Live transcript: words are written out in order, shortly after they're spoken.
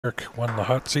Eric won the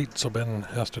hot seat, so Ben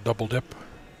has to double dip.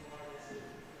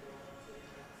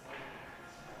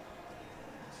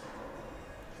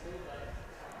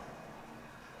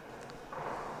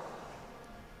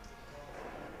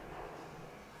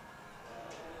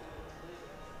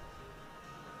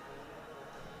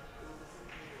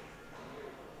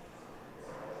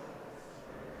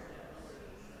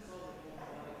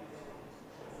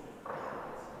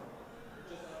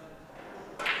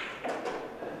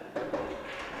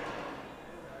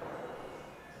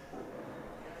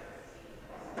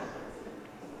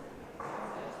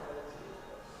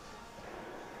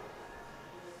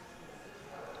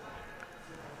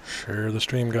 Share the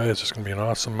stream, guys. It's going to be an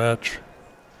awesome match.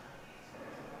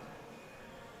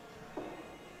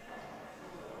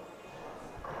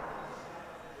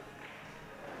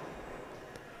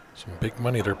 Some big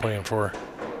money they're playing for.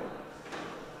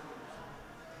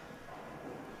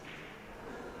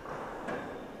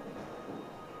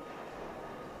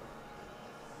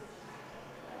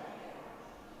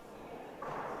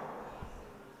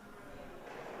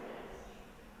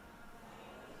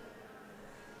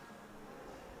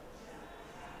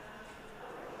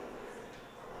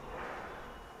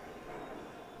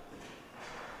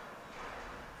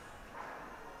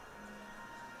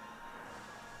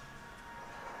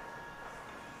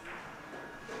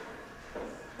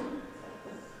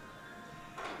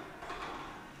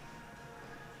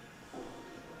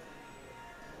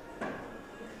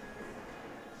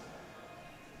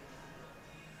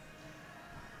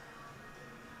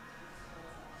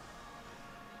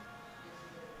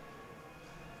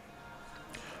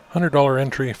 $100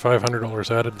 entry,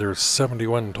 $500 added. There's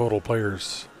 71 total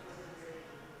players.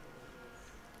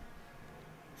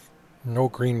 No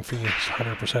green fees,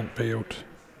 100% payout.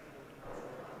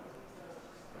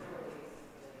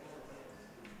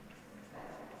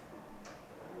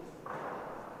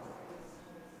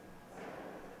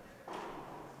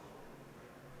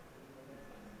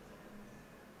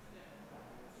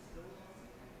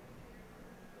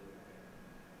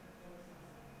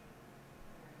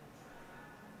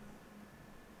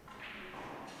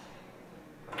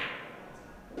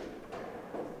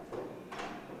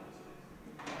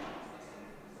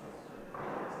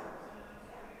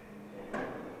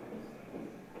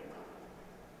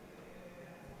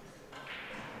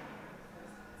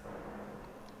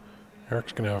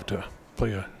 Eric's going to have to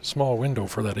play a small window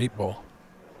for that 8-ball.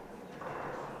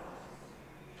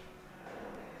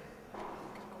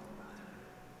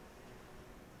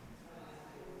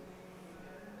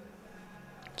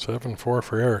 $7-4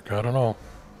 for Eric. I don't know.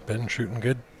 Ben shooting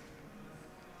good.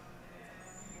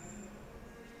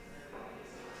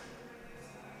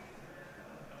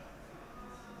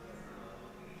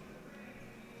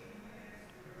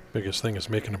 Biggest thing is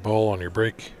making a ball on your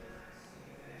break.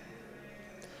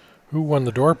 Who won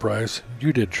the door prize?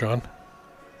 You did, Sean.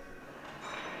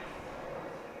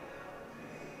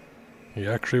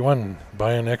 You actually won.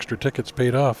 Buying extra tickets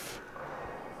paid off.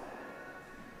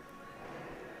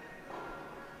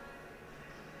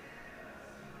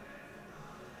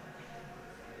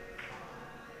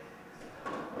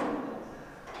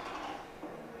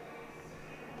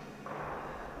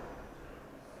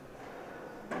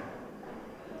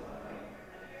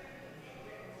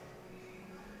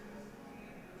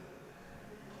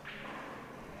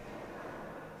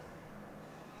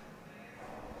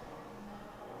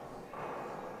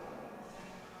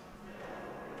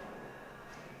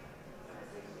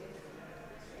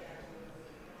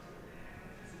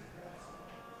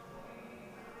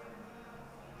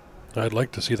 I'd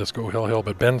like to see this go hell,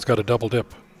 but Ben's got a double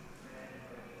dip.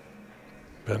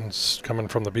 Ben's coming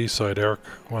from the B side. Eric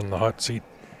won the hot seat.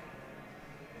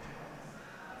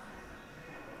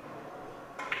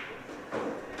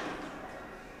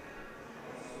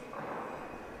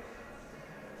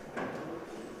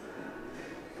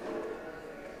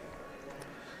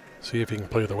 See if he can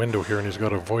play the window here, and he's got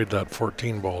to avoid that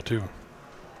 14 ball too.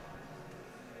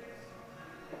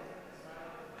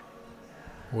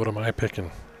 What am I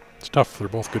picking? It's tough. They're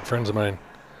both good friends of mine.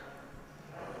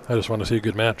 I just want to see a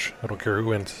good match. I don't care who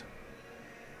wins.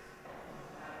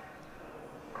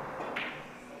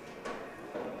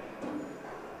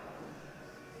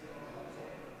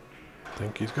 I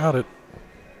think he's got it.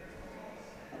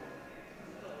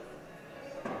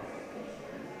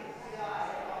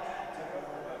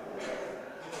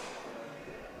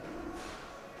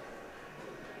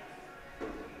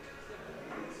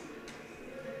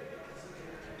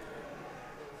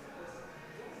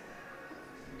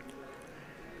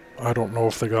 I don't know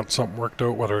if they got something worked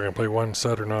out, whether they're going to play one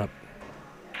set or not.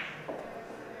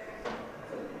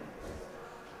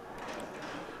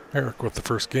 Eric with the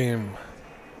first game.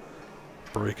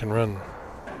 break and run.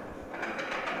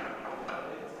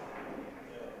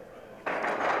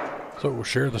 So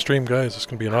share the stream, guys. It's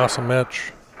going to be an awesome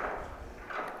match.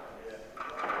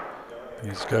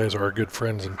 These guys are good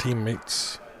friends and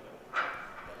teammates,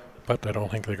 but I don't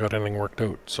think they got anything worked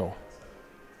out, so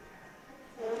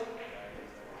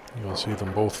you'll see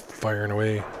them both firing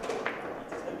away.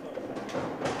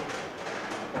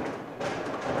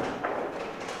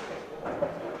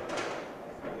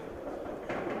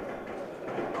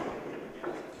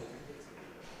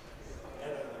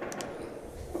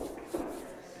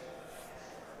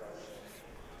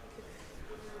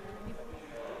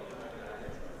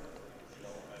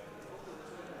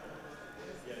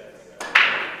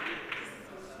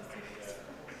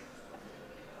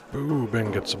 Ooh,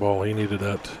 Ben gets the ball. He needed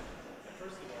that.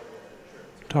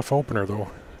 Tough opener, though.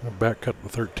 A back cut to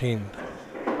 13.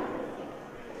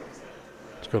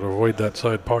 It's got to avoid that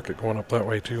side pocket going up that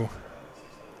way, too.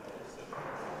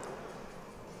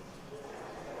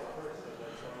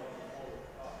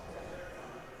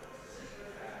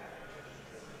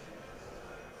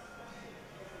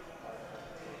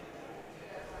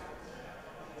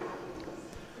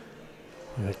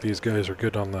 I think these guys are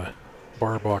good on the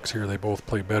bar box here. They both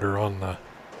play better on the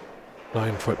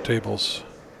 9-foot tables.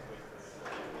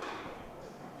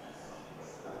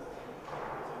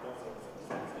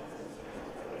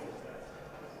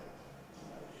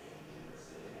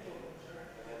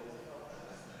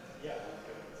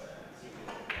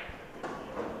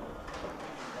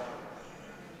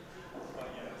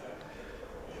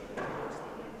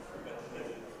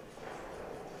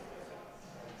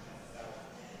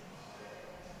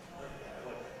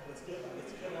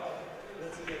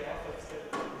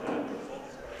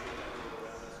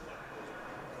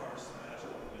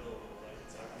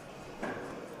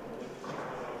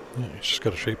 Yeah, you just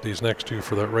got to shape these next two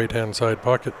for that right-hand side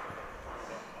pocket.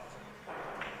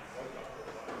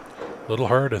 A little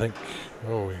hard, I think.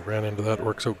 Oh, he ran into that.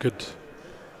 Works out good.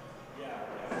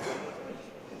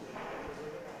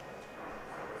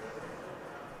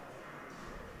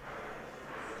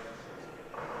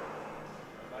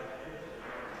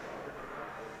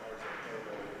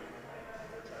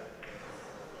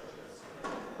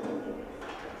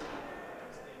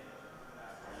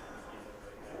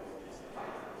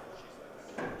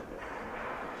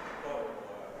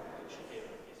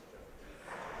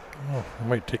 Oh, I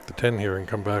might take the 10 here and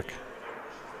come back.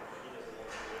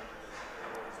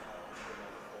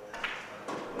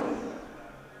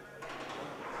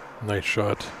 Nice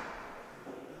shot.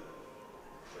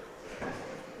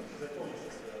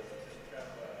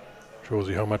 Shows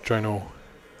you how much I know.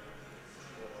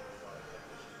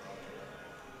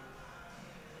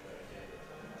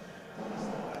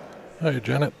 Hi,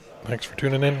 Janet. Thanks for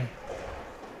tuning in.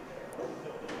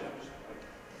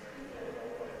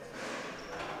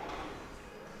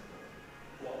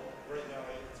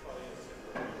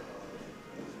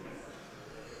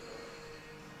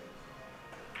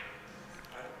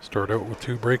 Start out with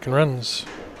 2 break and runs.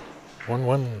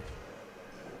 1-1.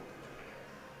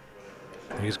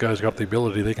 These guys got the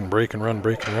ability. They can break and run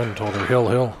until they're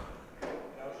hill.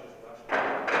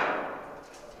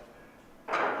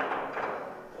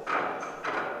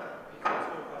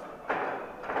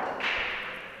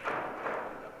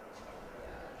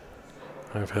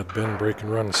 I've had Ben break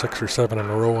and run 6 or 7 in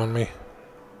a row on me.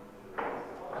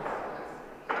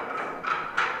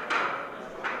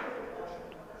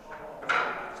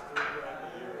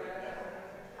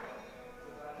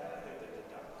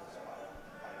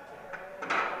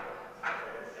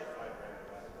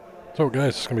 So guys,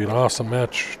 it's going to be an awesome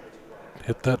match.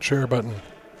 Hit that share button.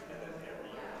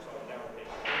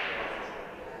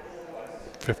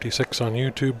 56 on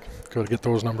YouTube. Got to get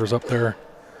those numbers up there.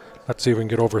 Let's see if we can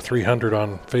get over 300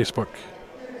 on Facebook.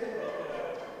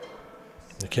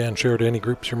 You can share to any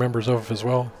groups you're members of as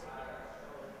well.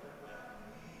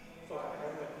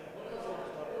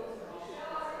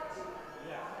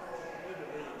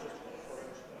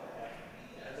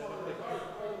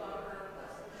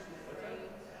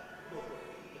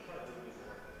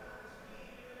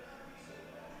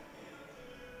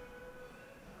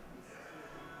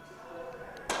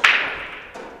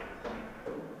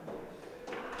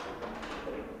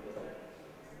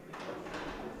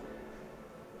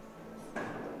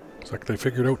 Looks like they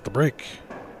figured out the break.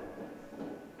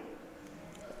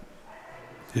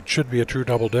 It should be a true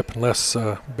double dip unless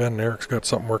Ben and Eric's got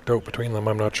something worked out between them.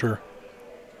 I'm not sure.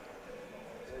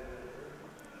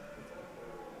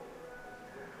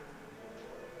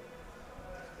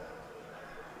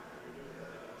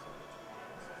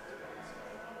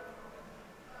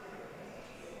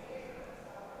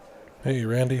 Hey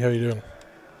Randy, how you doing?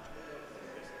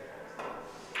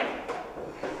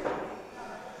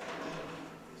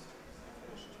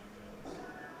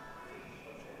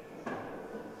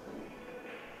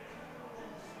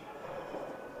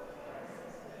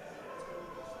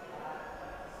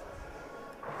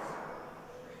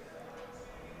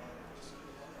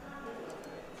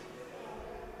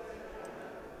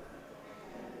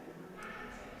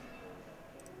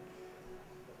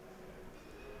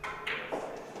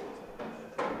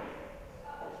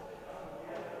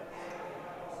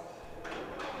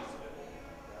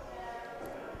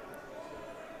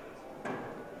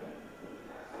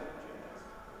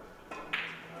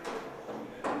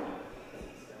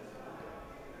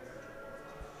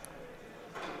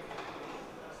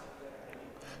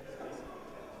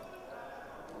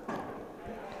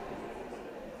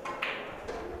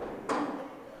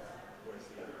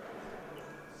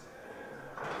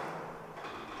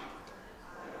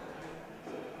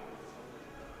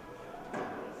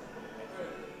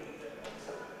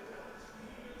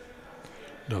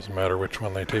 Doesn't matter which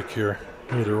one they take here,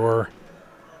 either or.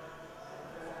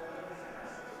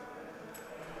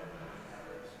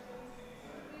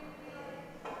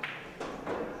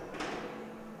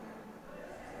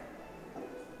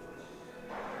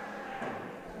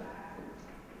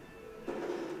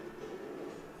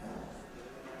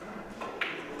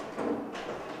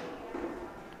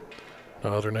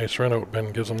 Another nice run out.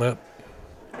 Ben gives him that.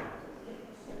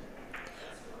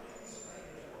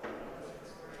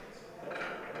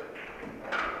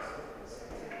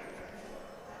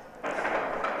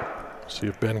 See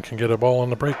if Ben can get a ball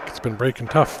on the break. It's been breaking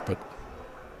tough, but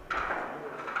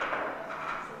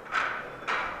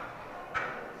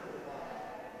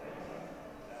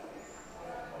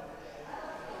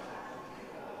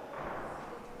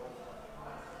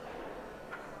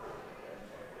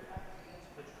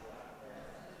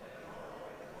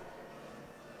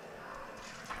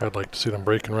I'd like to see them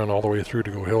break and run all the way through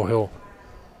to go hill-hill.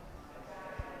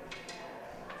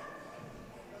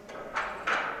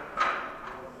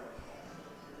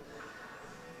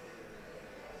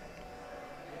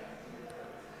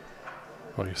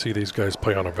 Well, you see these guys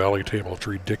play on a valley table. It's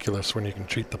ridiculous when you can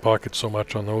cheat the pocket so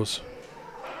much on those.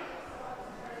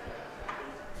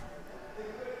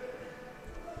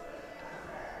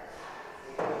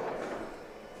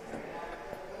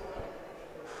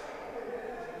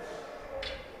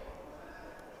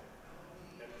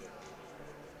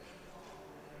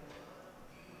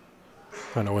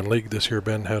 I know in league this year,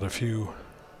 Ben had a few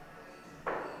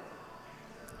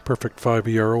perfect 5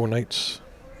 ERO nights.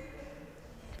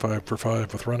 5 for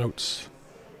 5 with runouts.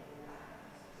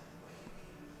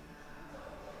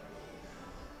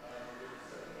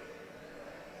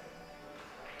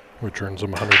 Which earns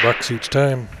them $100 each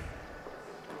time.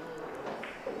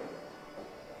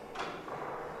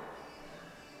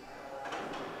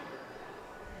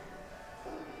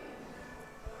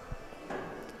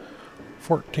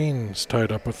 $14's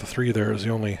tied up with the 3 there is the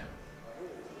only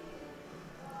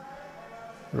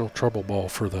real trouble ball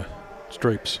for the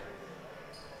Stripes.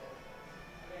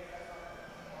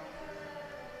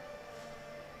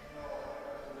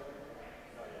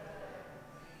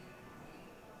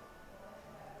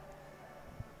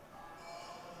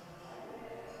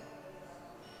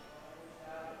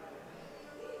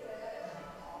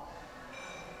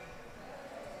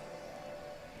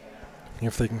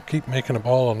 If they can keep making a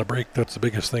ball on the break, that's the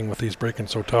biggest thing with these breaking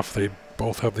so tough. They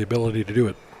both have the ability to do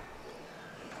it.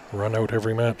 Run out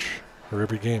every match or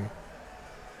every game.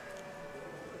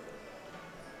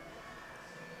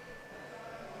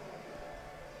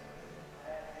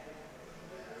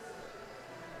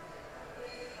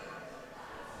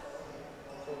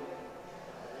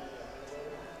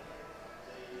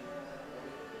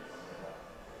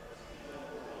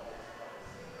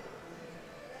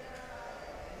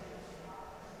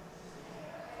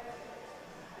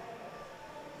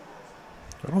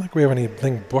 I don't think we have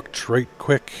anything booked right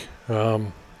quick.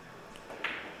 We'll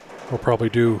probably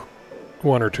do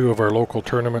 1 or 2 of our local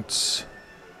tournaments.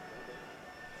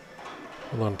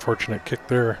 An unfortunate kick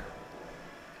there.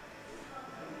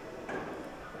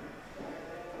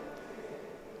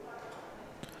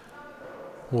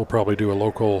 We'll probably do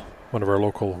one of our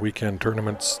local weekend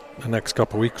tournaments the next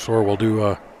couple of weeks, or we'll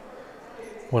do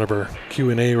one of our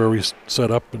Q&A where we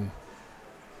set up and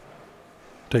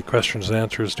take questions and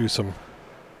answers, do some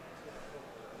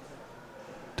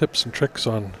tips and tricks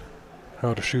on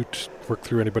how to shoot, work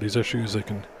through anybody's issues. They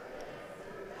can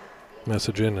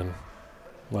message in and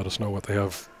let us know what they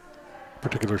have,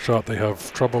 particular shot they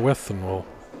have trouble with, and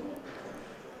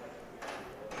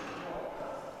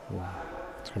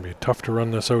it's going to be tough to run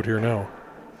this out here now.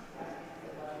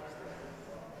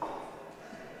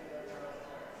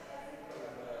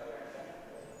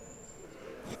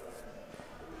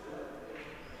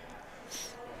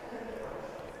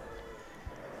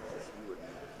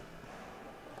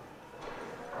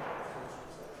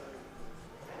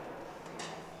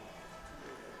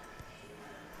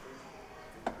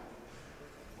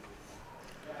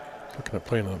 Looking at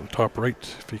playing on the top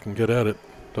right, if he can get at it.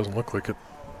 Doesn't look like it.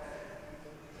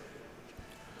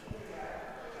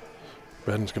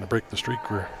 Ben's going to break the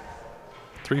streak. We're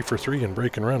 3 for 3 in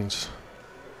breaking runs.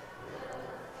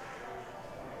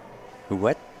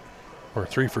 What? Or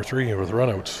 3 for 3 with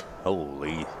runouts.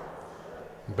 Holy.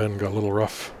 Ben got a little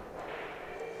rough.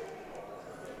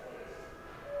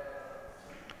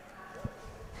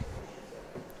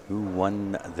 Who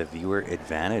won the viewer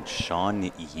advantage?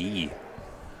 Sean Yee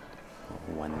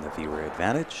won the viewer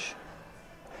advantage.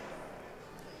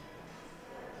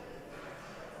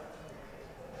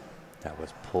 That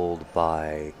was pulled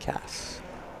by Cass.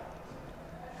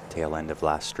 Tail end of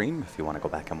last stream, if you want to go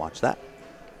back and watch that.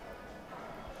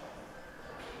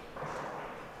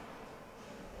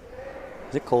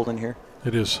 Is it cold in here?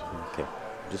 It is. Okay,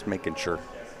 just making sure.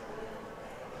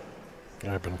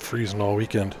 I've been freezing all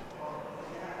weekend.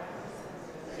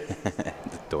 The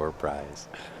door prize.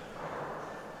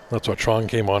 That's what Sean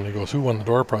came on. He goes, "Who won the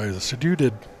door prize?" I said, "You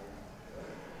did."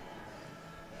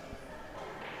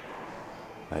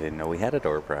 I didn't know we had a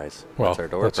door prize. Well, What's our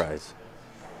door prize?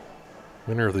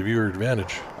 Winner of the viewer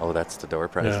advantage. Oh, that's the door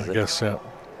prize, Yeah, is I it? guess, yeah.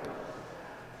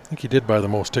 I think he did buy the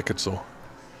most tickets, though.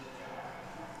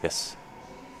 Yes.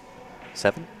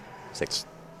 7? 6?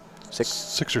 6?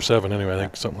 6 or 7, anyway, I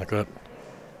think, something like that.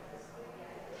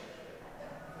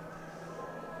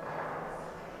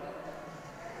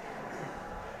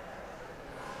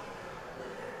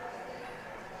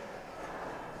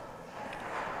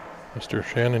 Mr.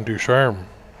 Shannon Ducharme,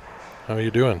 how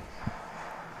you doing?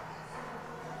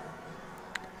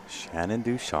 Shannon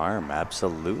Ducharme,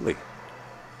 absolutely.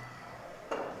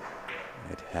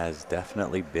 It has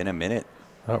definitely been a minute.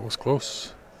 That was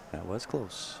close. That was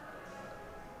close.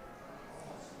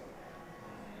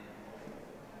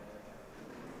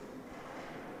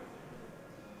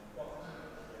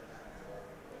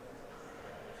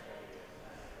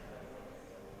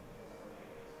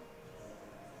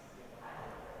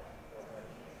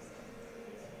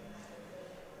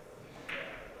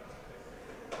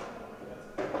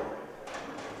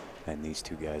 And these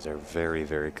two guys are very,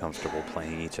 very comfortable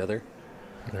playing each other.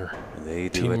 They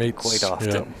do teammates, it quite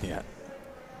often. Yeah.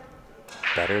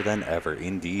 Better than ever.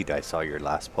 Indeed. I saw your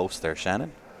last post there,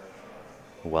 Shannon.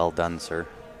 Well done, sir.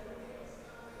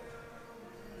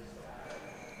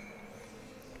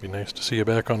 Be nice to see you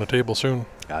back on the table soon.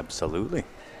 Absolutely.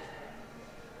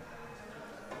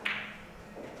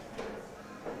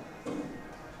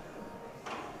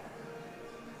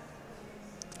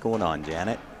 What's going on,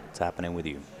 Janet? What's happening with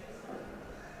you?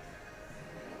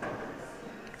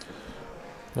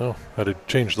 Oh, I did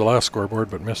change the last scoreboard,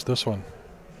 but missed this one.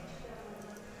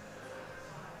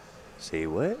 Say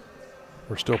what?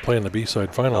 We're still playing the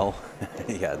B-side final. Oh,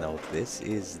 yeah, no, this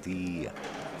is the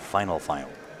final.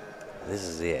 This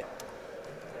is it.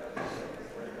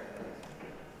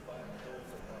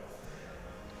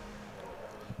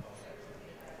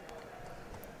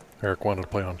 Eric wanted to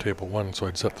play on table 1, so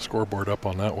I'd set the scoreboard up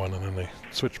on that one, and then they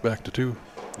switched back to 2.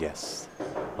 Yes.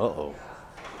 Uh-oh.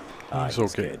 He's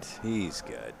okay. Good. He's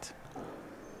good.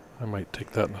 I might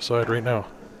take that in the side right now.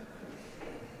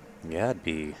 Yeah, it'd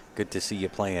be good to see you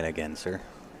playing again, sir.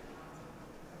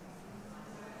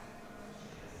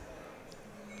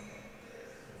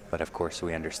 But of course,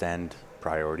 we understand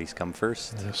priorities come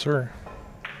first. Yes, sir.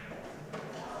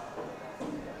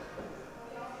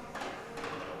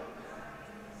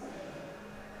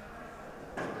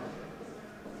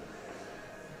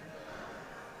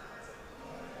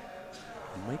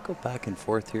 Might go back and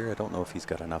forth here. I don't know if he's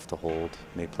got enough to hold.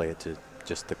 May play it to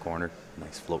just the corner.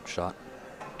 Nice float shot.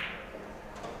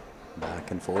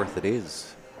 Back and forth it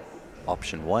is.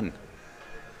 Option 1,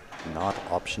 not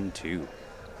option 2.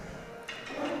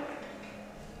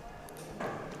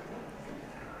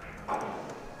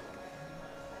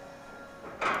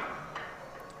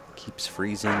 Keeps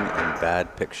freezing and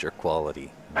bad picture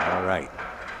quality. All right.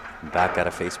 Back out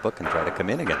of Facebook and try to come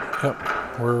in again.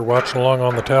 Yep. We're watching along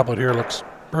on the tablet here. Looks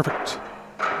perfect.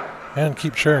 And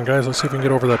keep sharing, guys. Let's see if we can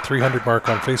get over that 300 mark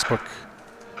on Facebook.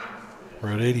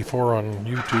 We're at 84 on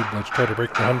YouTube. Let's try to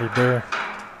break the 100 there.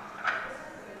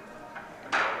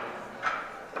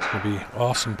 It's going to be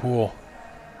awesome pool.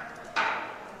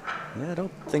 Yeah, I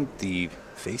don't think the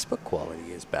Facebook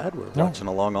quality is bad. We're No. watching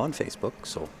along on Facebook,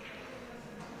 so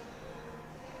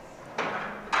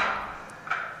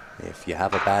if you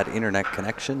have a bad internet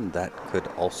connection, that could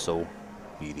also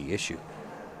be the issue.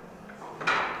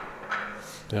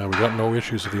 Yeah, we got no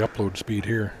issues with the upload speed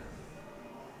here.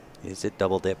 Is it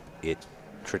double dip? It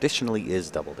traditionally is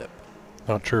double dip.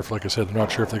 Not sure if, like I said, I'm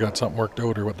not sure if they got something worked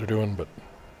out or what they're doing, but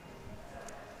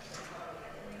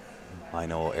I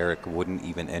know Eric wouldn't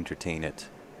even entertain it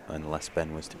unless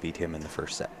Ben was to beat him in the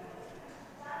first set.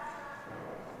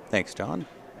 Thanks, John.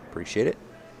 Appreciate it.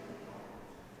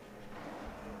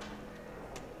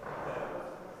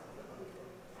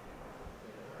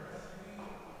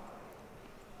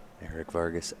 Eric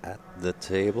Vargas at the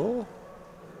table.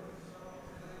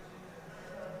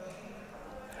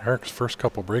 Eric's first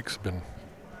couple breaks have been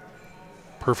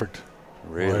perfect.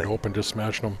 Really? Wide open, just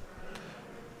smashing them.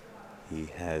 He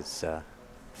has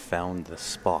found the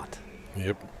spot.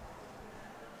 Yep.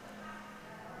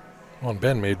 Well, and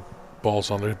Ben made balls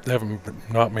on there. They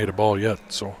haven't not made a ball yet,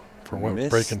 so for what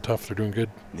breaking tough, they're doing good.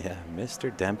 Yeah,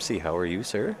 Mr. Dempsey, how are you,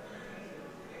 sir?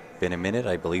 Been a minute.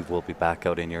 I believe we'll be back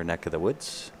out in your neck of the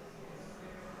woods.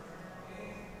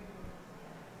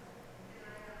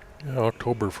 Yeah,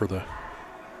 October for the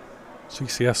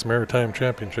CCS Maritime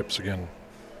Championships again.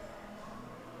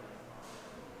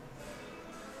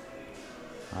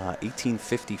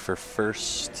 1850 for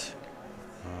first.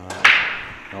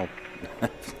 Oh.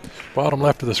 Bottom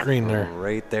left of the screen there.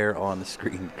 Right there on the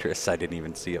screen, Chris. I didn't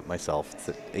even see it myself. It's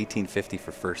 1850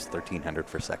 for first, 1300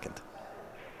 for second.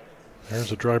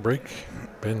 There's a dry break.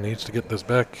 Ben needs to get this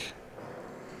back.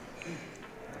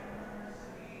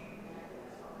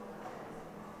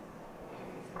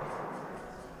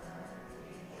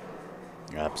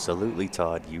 Absolutely,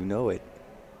 Todd. You know it.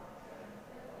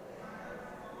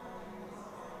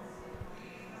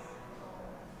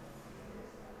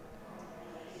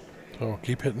 So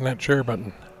keep hitting that share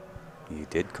button. You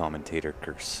did commentator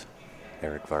curse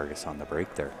Eric Vargas on the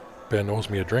break there. Ben owes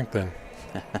me a drink then.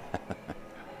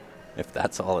 If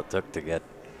that's all it took to get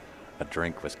a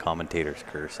drink was commentator's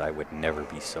curse, I would never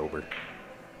be sober.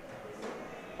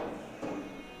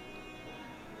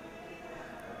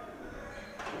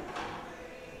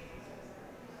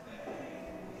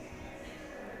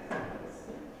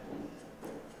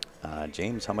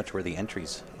 James, how much were the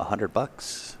entries?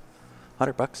 $100.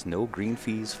 $100, no green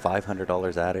fees,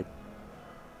 $500 added.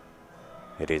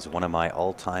 It is one of my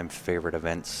all-time favorite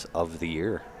events of the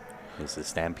year. Is the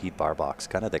Stampede Bar Box,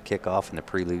 kind of the kickoff and the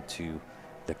prelude to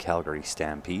the Calgary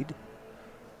Stampede.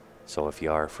 So if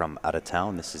you are from out of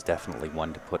town, this is definitely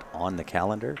one to put on the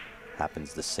calendar.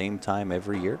 Happens the same time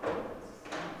every year.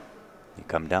 You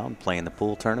come down, play in the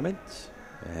pool tournament,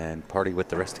 and party with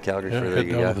the rest of Calgary for head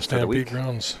down to the Stampede week.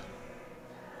 grounds.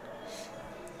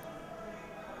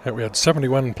 Yeah, we had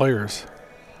 71 players.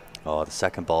 Oh, the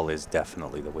second ball is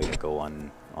definitely the way to go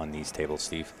on these tables,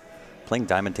 Steve. Playing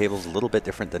diamond tables a little bit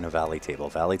different than a valley table.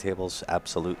 Valley tables,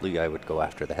 absolutely, I would go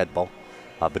after the head ball.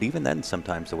 But even then,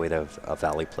 sometimes the way that a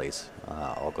valley plays,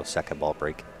 I'll go second ball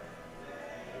break.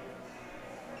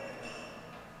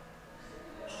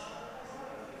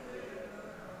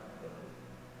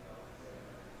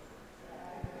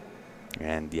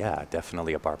 And yeah,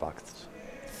 definitely a bar box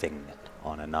thing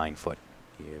on a 9-foot.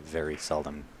 Very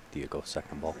seldom do you go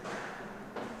second ball.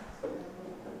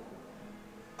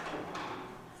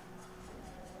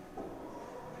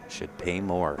 Should pay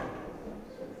more.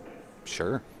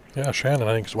 Sure. Yeah, Shannon,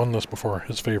 I think, has won this before.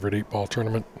 His favorite 8-ball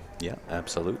tournament. Yeah,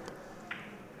 absolutely.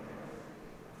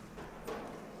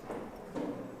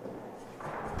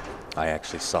 I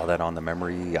actually saw that on the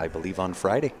memory, I believe, on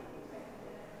Friday.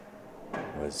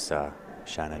 It was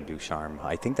Shannon Ducharme.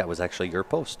 I think that was actually your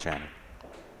post, Shannon.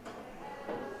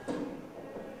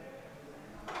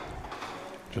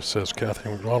 Just says Kathy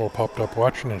McDonald popped up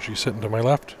watching, and she's sitting to my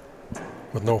left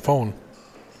with no phone.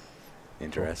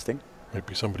 Interesting. Might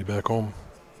be somebody back home.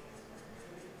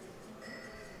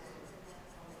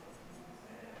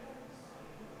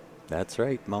 That's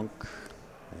right, Monk.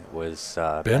 It was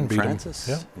Ben Ben beat him. Francis.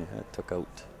 Yeah. Took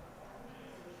out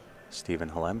Stephen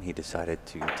Halem. He decided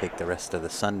to take the rest of the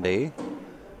Sunday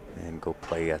and go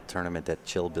play a tournament at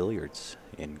Chill Billiards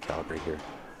in Calgary here.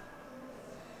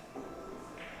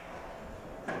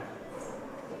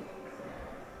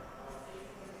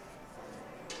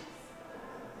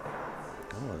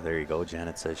 Oh, there you go.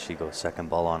 Janet says she goes second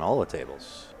ball on all the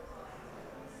tables.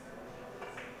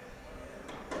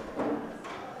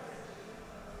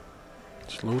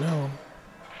 Slow down.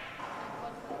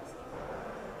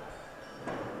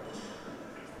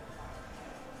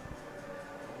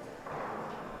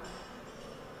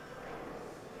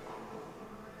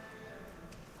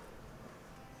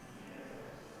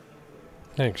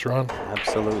 Thanks, Ron.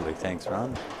 Absolutely. Thanks,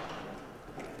 Ron.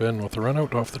 Ben with the run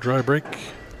out off the dry break.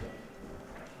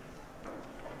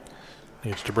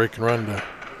 Needs to break and run to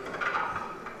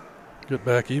get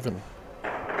back even.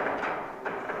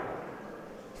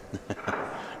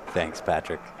 Thanks,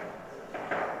 Patrick.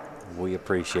 We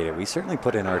appreciate it. We certainly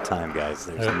put in our time, guys.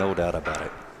 There's no doubt about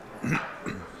it.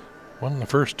 Won the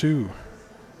first two.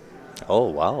 Oh,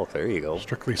 wow. There you go.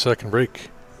 Strictly second break.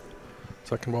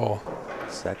 Second ball.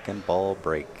 Second ball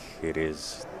break. It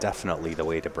is definitely the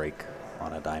way to break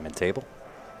on a diamond table.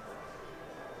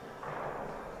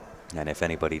 And if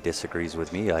anybody disagrees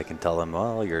with me, I can tell them,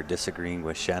 well, you're disagreeing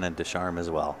with Shannon Ducharme as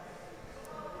well.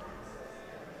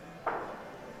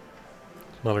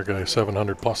 Another guy,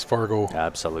 700 plus Fargo.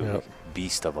 Absolutely. Yep.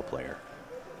 Beast of a player.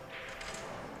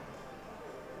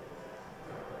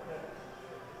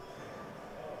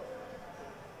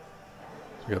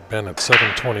 We got Ben at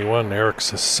 721.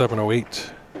 Eric's is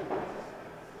 708.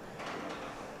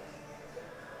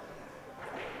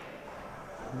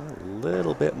 A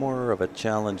little bit more of a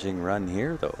challenging run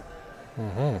here, though.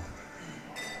 Mm-hmm.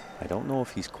 I don't know if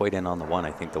he's quite in on the one.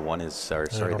 I think the one is, or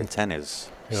sorry, the 10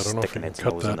 is I don't know if sticking he its can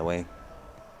cut nose in that. the way.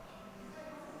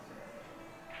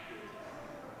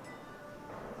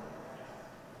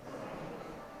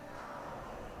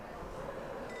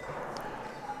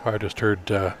 I just heard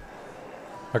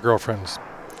my girlfriend's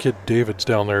kid David's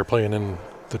down there playing in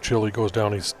the chill. He goes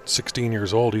down. He's 16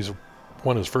 years old. He's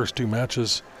won his first 2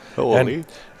 matches. Oh,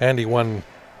 and he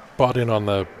bought in on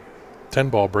the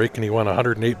 10-ball break, and he won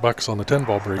 $108 on the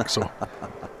 10-ball break. So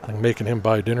I'm making him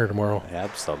buy dinner tomorrow.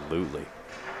 Absolutely.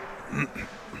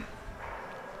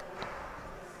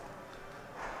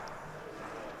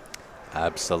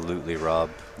 Absolutely, Rob.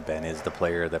 Ben is the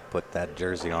player that put that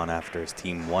jersey on after his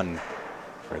team won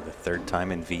for the 3rd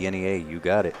time in VNEA. You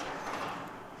got it.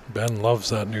 Ben loves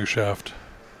that new shaft.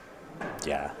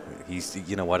 Yeah,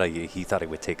 you know what? He thought it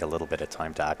would take a little bit of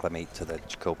time to acclimate to the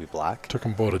Jacoby Black. Took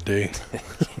him about a day.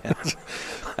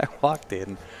 I walked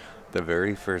in the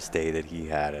very first day that he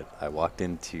had it. I walked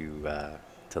into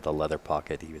to the leather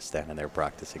pocket. He was standing there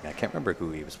practicing. I can't remember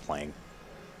who he was playing.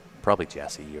 Probably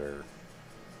Jesse, or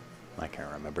I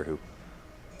can't remember who.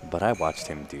 But I watched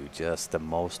him do just the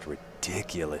most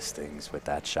ridiculous things with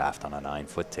that shaft on a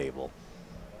 9-foot table.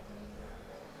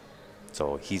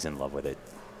 So he's in love with it.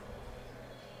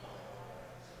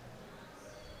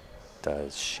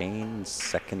 Does Shane's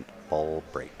second ball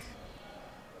break?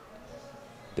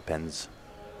 Depends.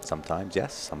 Sometimes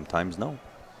yes, sometimes no.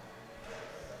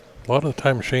 A lot of the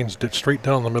time Shane's straight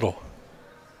down the middle.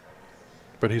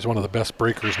 But he's one of the best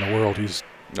breakers in the world. He's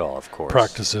of course.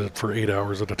 Practices it for 8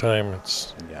 hours at a time.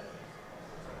 Yeah.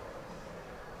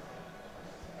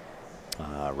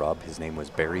 Rob, his name was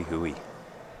Barry Huey.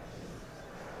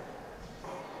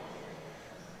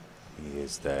 He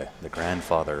is the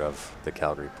grandfather of the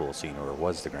Calgary pool scene, or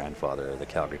was the grandfather of the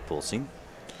Calgary pool scene.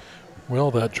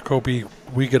 Well, that Jacoby,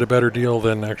 we get a better deal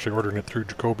than actually ordering it through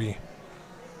Jacoby.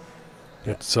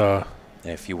 It's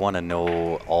if you want to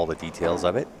know all the details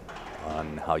of it,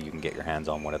 on how you can get your hands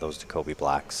on one of those Jacoby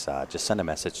Blacks, just send a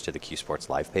message to the Q Sports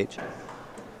Live page.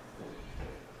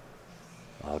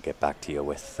 I'll get back to you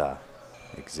with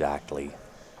exactly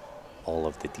all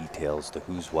of the details, the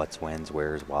who's, what's, when's,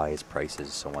 where's, why's,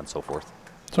 prices, so on and so forth.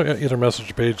 So yeah, either message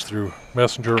the page through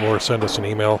Messenger or send us an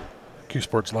email,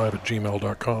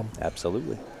 qsportslive@gmail.com.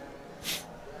 Absolutely.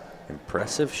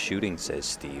 Impressive shooting, says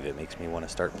Steve. It makes me want to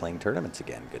start playing tournaments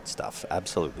again. Good stuff.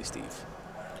 Absolutely, Steve.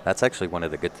 That's actually one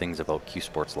of the good things about Q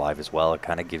Sports Live as well. It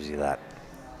kind of gives you that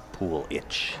pool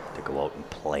itch to go out and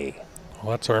play.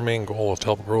 Well, that's our main goal, is to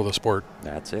help grow the sport.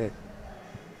 That's it.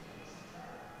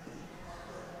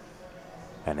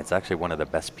 And it's actually one of the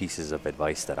best pieces of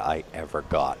advice that I ever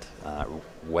got,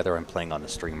 whether I'm playing on the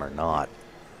stream or not.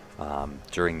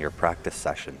 During your practice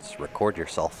sessions, record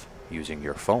yourself using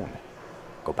your phone.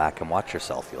 Go back and watch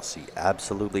yourself. You'll see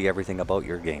absolutely everything about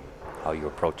your game. How you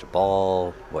approach a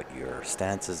ball, what your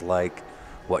stance is like,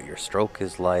 what your stroke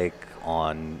is like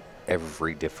on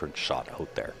every different shot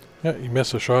out there. Yeah, you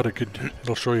miss a shot,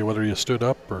 it'll show you whether you stood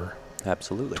up or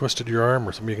absolutely twisted your arm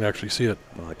or something. You can actually see it.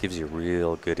 Well, it gives you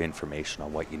real good information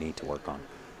on what you need to work on.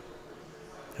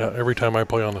 Yeah, every time I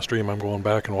play on the stream, I'm going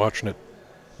back and watching it.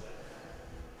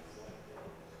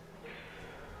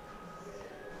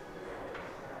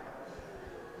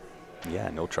 Yeah,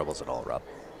 no troubles at all, Rob.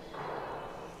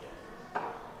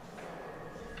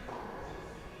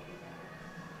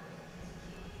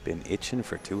 Been itching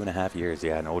for 2.5 years.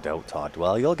 Yeah, no doubt, Todd.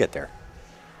 Well, you'll get there.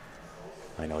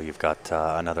 I know you've got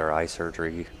another eye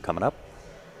surgery coming up.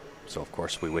 So, of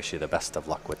course, we wish you the best of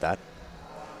luck with that.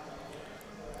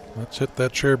 Let's hit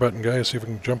that share button, guys. See if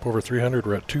we can jump over 300.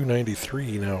 We're at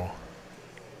 293 now.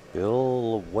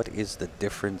 Bill, what is the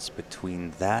difference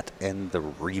between that and the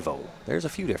Revo? There's a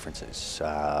few differences.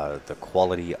 The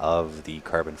quality of the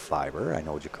carbon fiber. I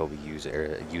know Jacoby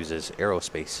uses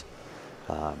aerospace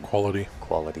quality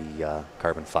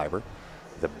carbon fiber.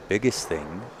 The biggest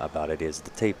thing about it is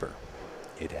the taper.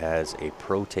 It has a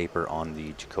pro taper on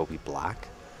the Jacoby Black,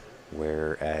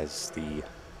 whereas the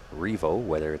Revo,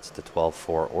 whether it's the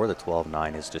 12.4 or the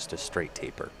 12.9, is just a straight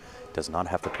taper. It does not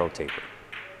have the pro taper.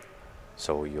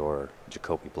 So your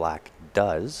Jacoby Black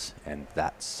does, and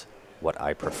that's what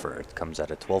I prefer. It comes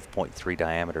at a 12.3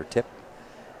 diameter tip,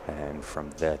 and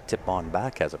from the tip on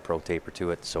back has a pro taper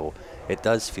to it, so it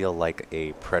does feel like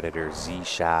a Predator Z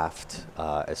shaft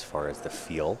as far as the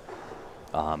feel.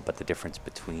 But the difference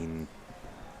between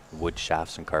wood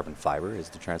shafts and carbon fiber is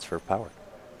the transfer of power.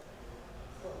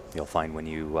 You'll find when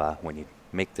you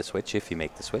make the switch, if you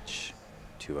make the switch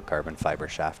to a carbon fiber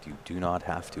shaft, you do not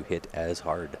have to hit as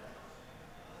hard.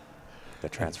 The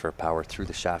transfer of power through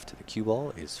the shaft to the cue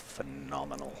ball is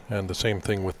phenomenal. And the same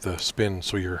thing with the spin,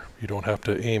 so you don't have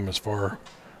to aim as far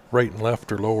right and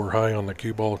left or low or high on the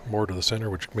cue ball, more to the center,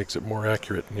 which makes it more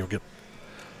accurate, and you'll get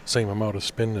the same amount of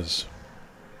spin as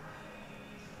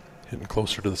hitting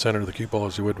closer to the center of the cue ball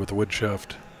as you would with a wood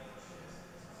shaft.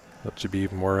 That should be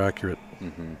even more accurate.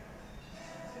 Mm-hmm.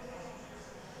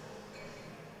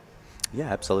 Yeah,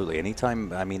 absolutely.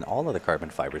 Anytime, I mean, all of the carbon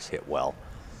fibers hit well.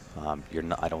 You're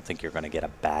not, I don't think you're going to get a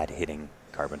bad hitting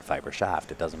carbon fiber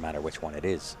shaft. It doesn't matter which one it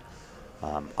is.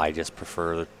 I just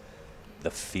prefer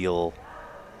the feel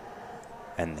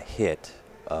and the hit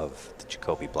of the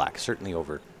Jacoby Black, certainly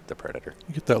over the Predator.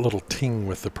 You get that little ting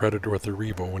with the Predator with the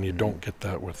Revo when you don't get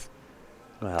that with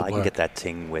Well, the I can Black. get that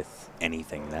ting with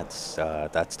anything. That's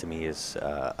to me is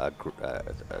a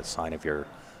sign of your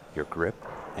grip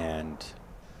and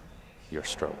your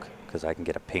stroke, because I can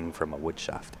get a ping from a wood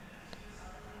shaft.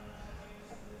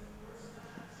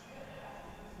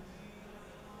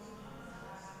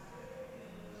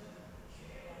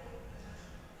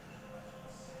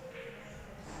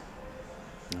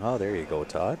 Oh, there you go,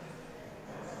 Todd.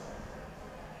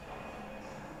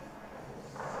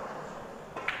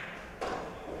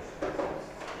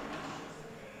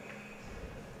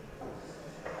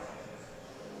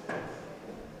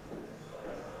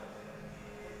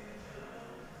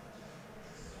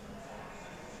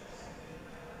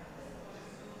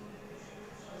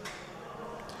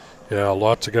 Yeah,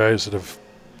 lots of guys that have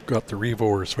got the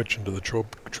Revo are switching to the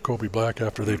Jacoby Black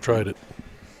after they've tried it.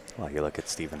 Well, you look at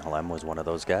Stephen Halem was one of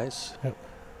those guys. Yep.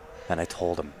 And I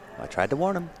told him, I tried to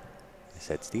warn him. I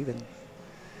said, Stephen,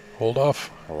 Hold off.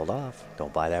 hold off.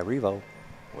 Don't buy that Revo.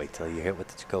 Wait till you hit with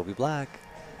the Jacoby Black.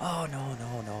 Oh, no.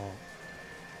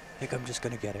 I think I'm just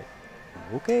going to get it.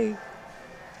 Okay.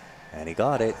 And he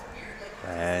got it.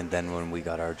 And then when we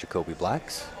got our Jacoby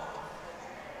Blacks,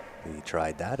 we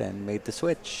tried that and made the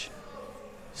switch.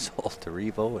 Sold the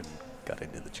Revo and got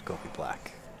into the Jacoby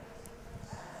Black.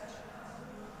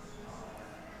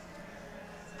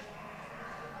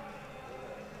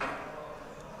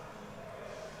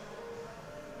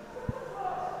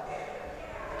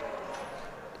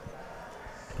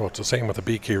 Well, it's the same with the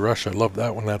BK Rush. I loved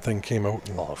that when that thing came out.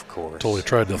 Oh, of course. Totally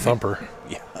tried the Thumper.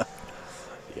 Yeah.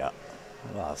 Yeah.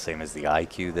 Well, same as the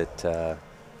IQ that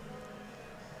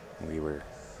we were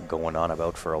going on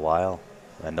about for a while.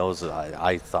 And those,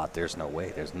 I thought there's no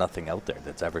way. There's nothing out there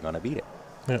that's ever going to beat it.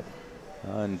 Yeah.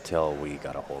 Until we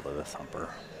got a hold of the Thumper.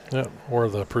 Yeah. Or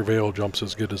the Prevail jumps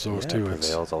as good as those too.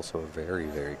 Prevail's also a very,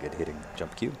 very good hitting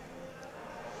jump cue.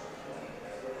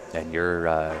 And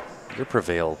your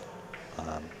Prevail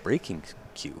braking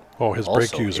cue. Oh, his brake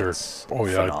cues are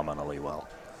phenomenally well.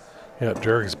 Yeah,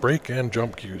 Jerry's brake and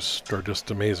jump cues are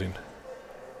just amazing.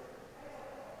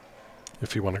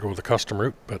 If you want to go the custom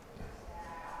route, but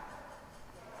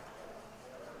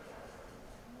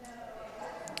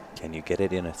can you get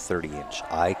it in a 30-inch?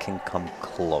 I can come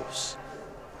close.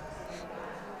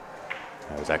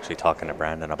 I was actually talking to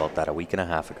Brandon about that a week and a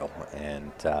half ago,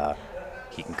 and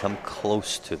he can come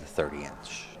close to the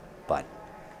 30-inch, but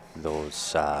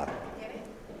those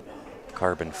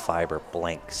carbon fiber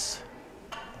blanks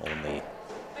only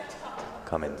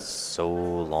come in so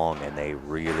long, and they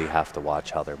really have to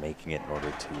watch how they're making it in order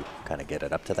to kind of get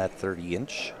it up to that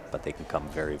 30-inch, but they can come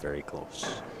very, very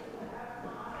close.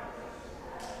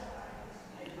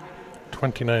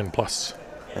 29 plus.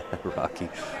 Rocky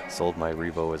sold my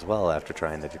Revo as well after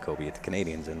trying the Jacoby at the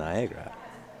Canadians in Niagara.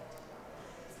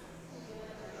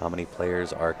 How many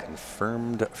players are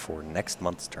confirmed for next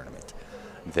month's tournament?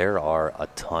 There are a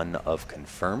ton of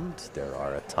confirmed. There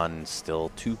are a ton still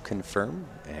to confirm,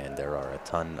 and there are a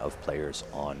ton of players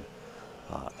on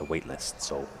the wait list.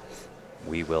 So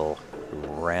we will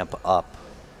ramp up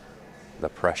the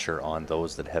pressure on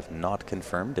those that have not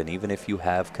confirmed. And even if you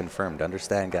have confirmed,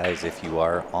 understand, guys, if you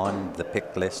are on the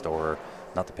pick list, or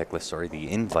not the pick list, sorry, the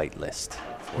invite list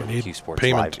for the Q Sports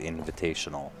Live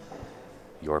Invitational,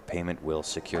 your payment will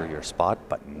secure your spot,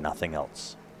 but nothing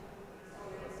else.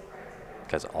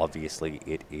 Because obviously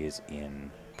it is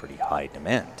in pretty high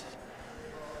demand.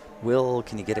 Will,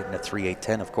 can you get it in a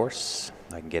 3.810? Of course.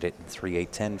 I can get it in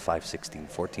 3.810, 5.16,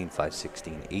 14,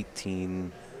 5.16,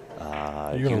 18,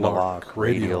 Unilock,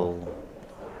 radial.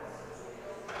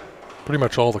 Pretty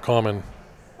much all the common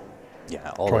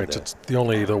all points. It's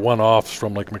the one-offs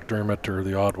from like McDermott or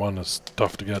the odd one is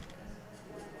tough to get.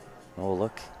 Oh,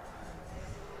 look.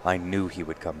 I knew he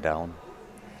would come down.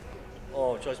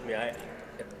 Oh, trust me,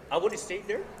 I would have stayed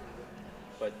there,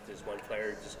 but this one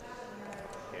player just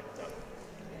hit it up.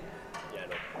 Yeah,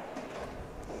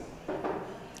 no.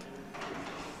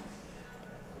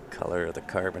 Color of the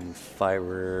carbon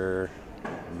fiber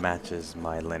matches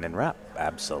my linen wrap.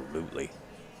 Absolutely.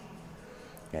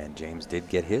 And James did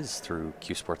get his through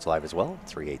Q Sports Live as well,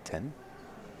 3.810.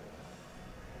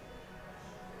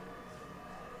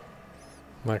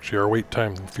 Actually, our wait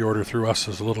time, if you order through us,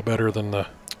 is a little better than the...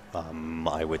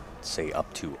 I would say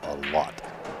up to a lot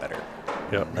better.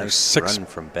 Yeah, Nice run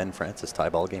from Ben Francis tie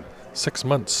ball game. 6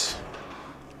 months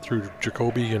through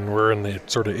Jacoby, and we're in the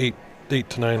sort of 8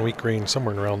 to 9 week range,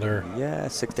 somewhere around there. Yeah,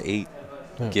 6 to 8,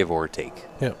 Yeah. give or take.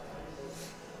 Yeah.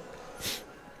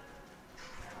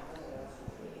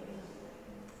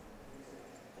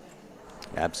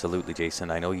 Absolutely, Jason.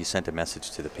 I know you sent a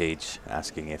message to the page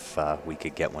asking if we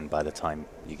could get one by the time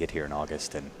you get here in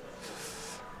August, and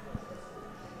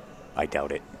I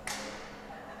doubt it.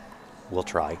 We'll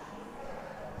try.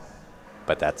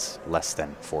 But that's less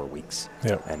than 4 weeks.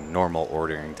 Yeah. And normal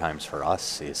ordering times for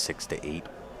us is 6 to 8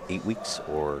 weeks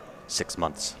or 6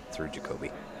 months through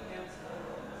Jacoby.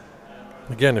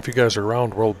 Again, if you guys are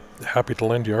around, we're happy to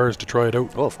lend you ours to try it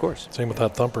out. Oh, of course. Same with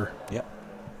that thumper. Yep.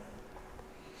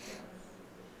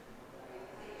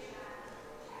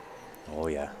 Oh,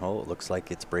 yeah. Oh, it looks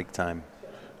like it's break time.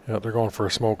 Yeah, they're going for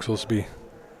a smoke, so this will be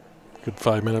a good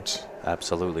 5 minutes.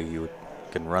 Absolutely. You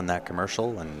can run that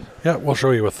commercial and... Yeah, we'll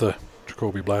show you with the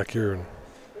Jacoby Black here. And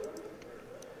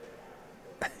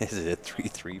is it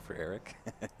 3-3 for Eric?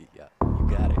 Yeah, you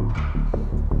got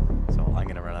it. So I'm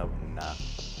going to run out and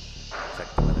check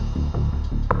the weather.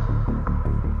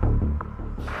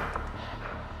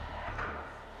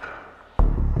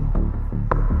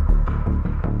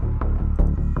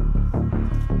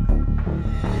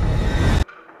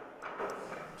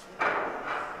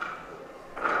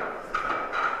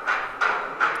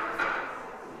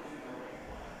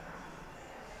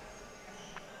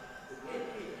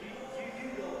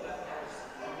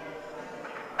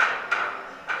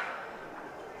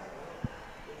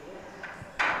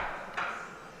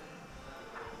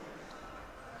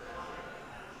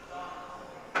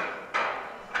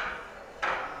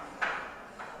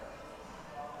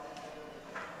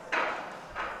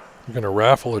 we're going to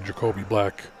raffle a Jacoby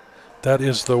Black. That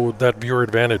is, though, that viewer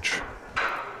advantage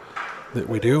that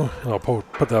we do. And I'll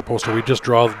put that poster. We just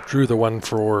drew the one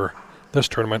for this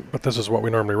tournament, but this is what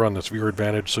we normally run, this viewer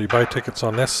advantage. So you buy tickets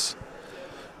on this,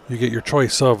 you get your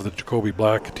choice of the Jacoby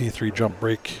Black T3 jump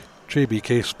brake, JB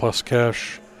case plus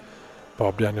cash,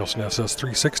 Bob Danielson SS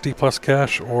 360 plus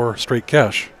cash, or straight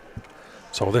cash.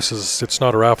 So it's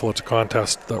not a raffle, it's a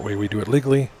contest. That way we do it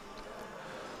legally.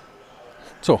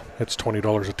 So it's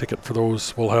 $20 a ticket for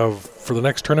those. We'll have, for the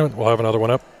next tournament, we'll have another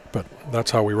one up, but that's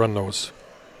how we run those.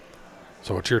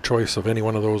 So it's your choice of any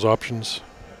one of those options.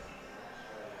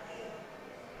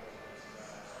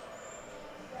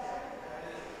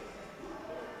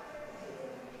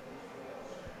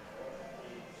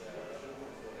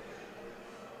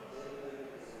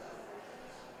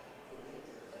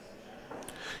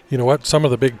 You know what? Some of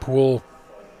the big pool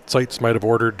sites might have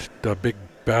ordered a big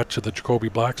batch of the Jacoby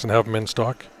Blacks and have them in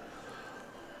stock.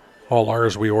 All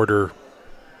ours we order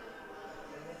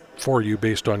for you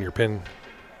based on your pin.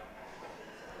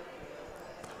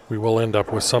 We will end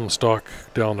up with some stock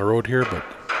down the road here, but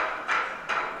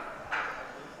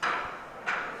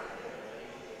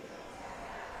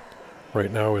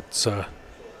right now it's a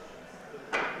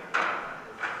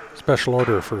special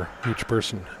order for each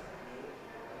person.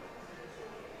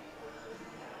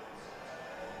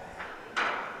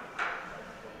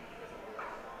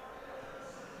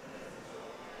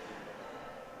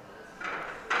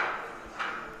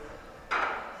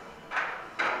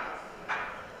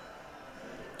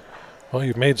 Well,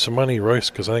 you've made some money, Royce,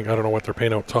 because I don't know what they're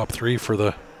paying out top 3 for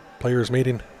the players'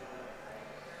 meeting.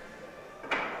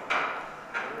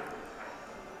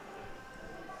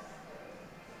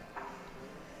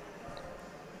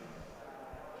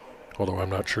 Although I'm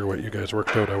not sure what you guys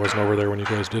worked out. I wasn't over there when you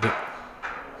guys did it.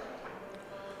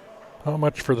 How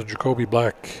much for the Jacoby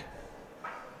Black?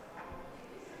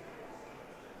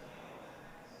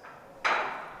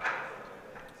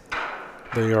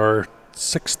 They are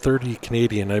 $6.30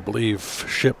 Canadian, I believe,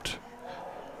 shipped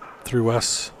through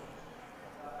us,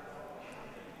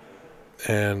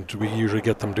 and we usually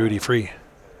get them duty free.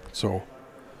 So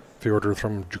if you order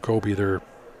from Jacoby, they're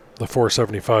the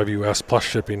 $4.75 US plus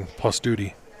shipping plus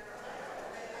duty.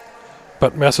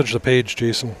 But message the page,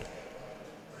 Jason.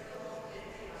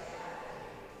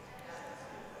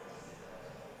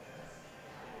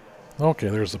 Okay,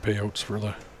 there's the payouts for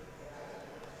the...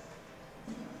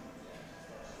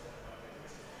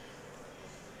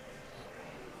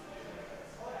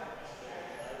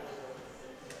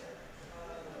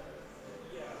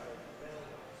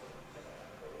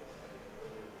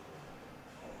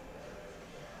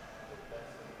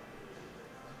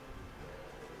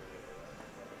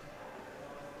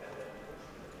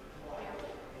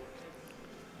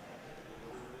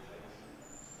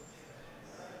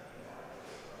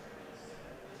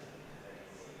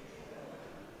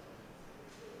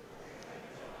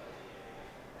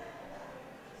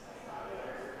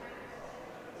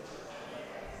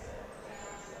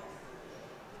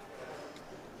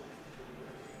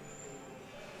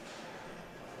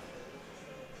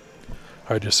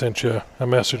 I just sent you a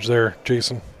message there,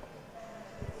 Jason.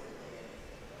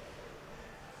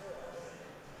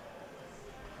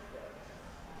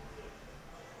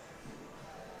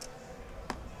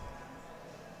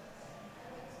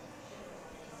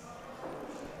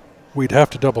 We'd have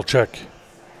to double check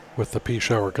with the P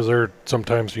shower because they're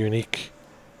sometimes unique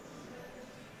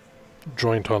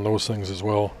joint on those things as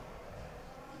well.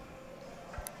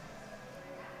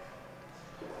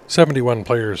 71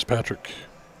 players, Patrick.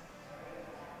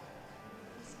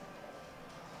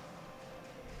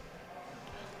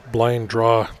 Blind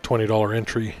draw, $20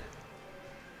 entry.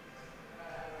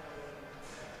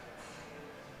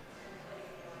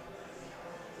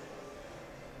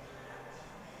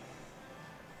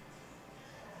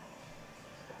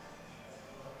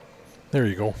 There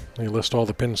you go. They list all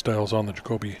the pin styles on the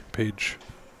Jacoby page.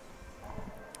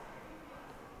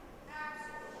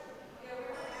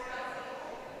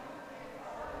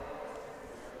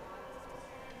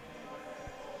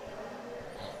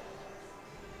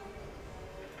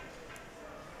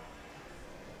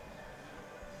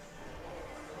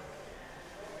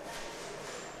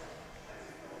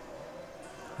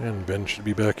 And Ben should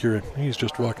be back here. He's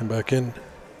just walking back in.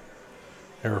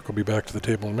 Eric will be back to the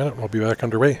table in a minute. We'll be back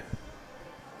underway.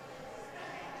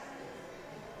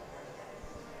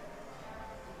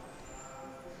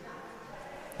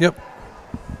 Yep.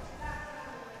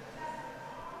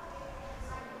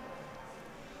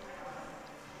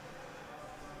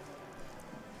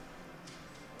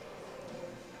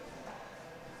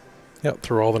 Yep,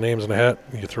 throw all the names in a hat.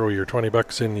 You throw your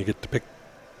 $20 in, you get to pick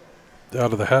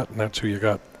out of the hat, and that's who you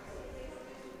got.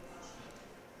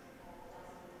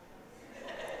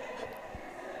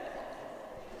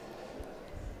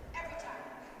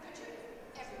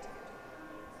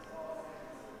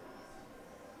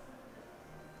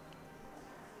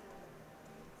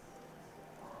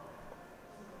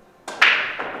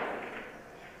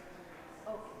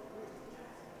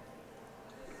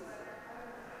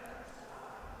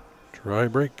 Try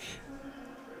break.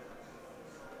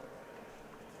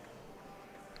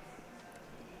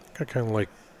 Got kind of like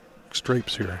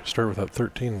stripes here. Start with that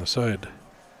 13 on the side.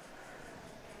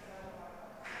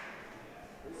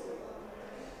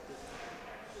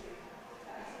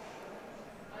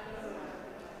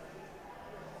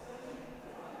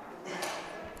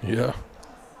 Yeah.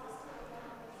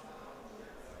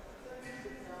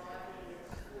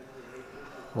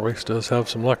 Royce does have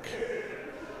some luck.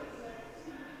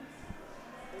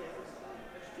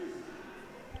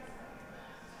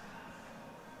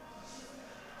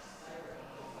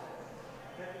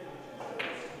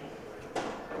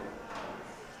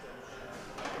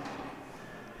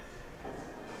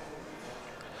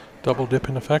 Double dip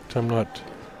in effect? I'm not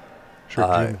sure.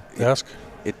 Can you ask?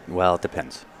 Well, it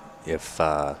depends. If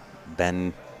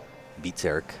Ben beats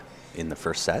Eric in the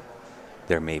first set,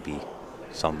 there may be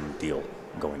some deal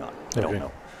going on. I don't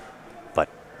know. But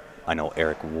I know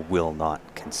Eric will not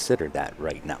consider that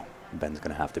right now. Ben's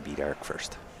going to have to beat Eric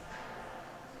first.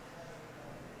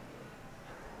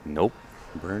 Nope.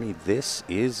 Bernie, this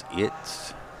is it.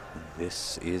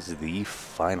 This is the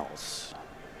finals.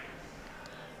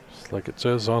 Just like it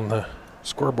says on the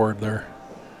scoreboard there.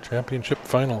 Championship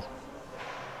final.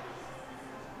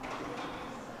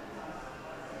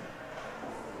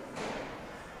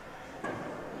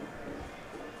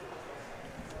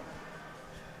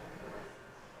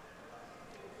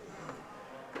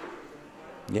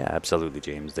 Yeah, absolutely,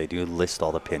 James. They do list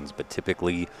all the pins, but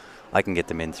typically I can get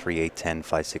them in 3, 8, 10,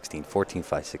 5, 16, 14,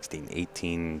 5, 16,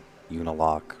 18,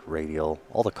 unilock, radial,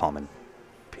 all the common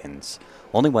pins.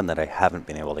 Only one that I haven't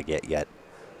been able to get yet,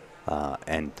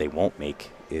 and they won't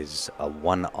make, is a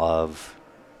one of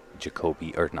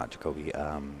Jacoby, or not Jacoby,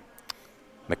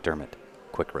 McDermott,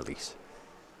 quick release.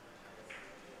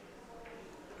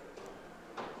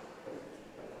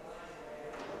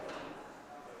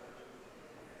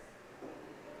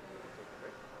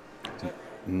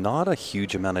 Not a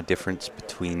huge amount of difference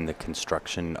between the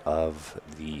construction of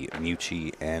the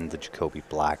Mucci and the Jacoby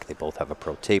Black. They both have a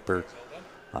pro taper.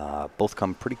 Both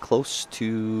come pretty close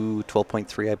to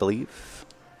 12.3, I believe.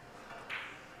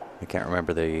 I can't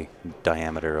remember the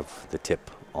diameter of the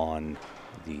tip on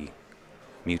the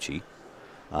Mucci.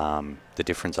 The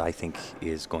difference, I think,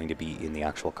 is going to be in the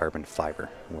actual carbon fiber,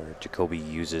 where Jacoby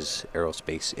uses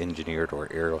aerospace engineered or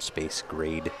aerospace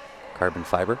grade carbon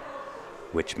fiber,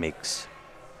 which makes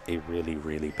a really,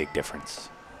 really big difference.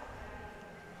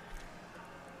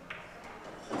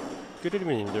 Good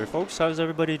evening there, folks. How's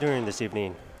everybody doing this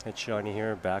evening? It's Shawnee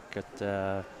here, back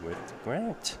at with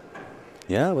Grant.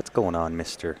 Yeah, what's going on,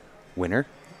 Mr. Winner?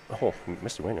 Oh,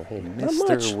 Mr. Winner. Hey, not Mr.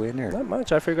 much. Winner. Not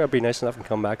much. I figured I'd be nice enough and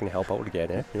come back and help out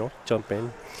again. Jump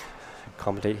in,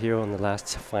 commentate here on the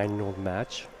last final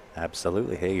match.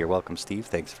 Absolutely. Hey, you're welcome, Steve.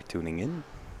 Thanks for tuning in.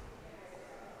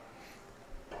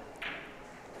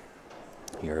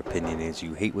 Your opinion is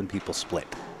you hate when people split.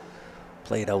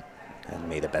 Play it out, and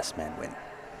may the best man win.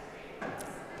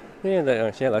 Yeah,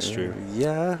 that's true.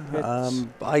 Yeah,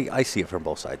 I see it from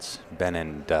both sides. Ben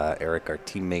and Eric are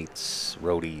teammates,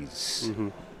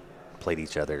 roadies, played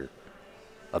each other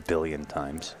a billion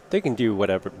times. They can do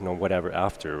whatever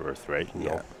afterwards, right?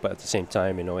 Yeah. But at the same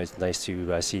time, it's nice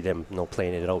to see them,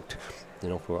 playing it out,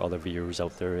 for other viewers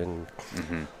out there and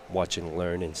watch and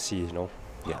learn and see,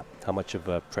 Yeah. how much of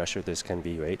a pressure this can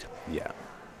be, right? Yeah.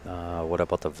 What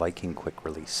about the Viking quick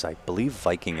release? I believe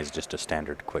Viking is just a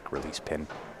standard quick release pin.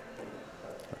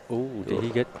 Oh, did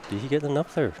he get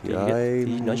enough there? Did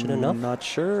he nudge it enough? I'm not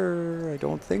sure. I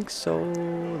don't think so.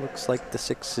 Looks like the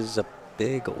 6 is a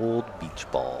big old beach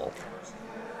ball.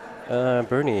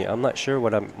 Bernie, I'm not sure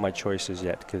what my choice is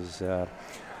yet because, I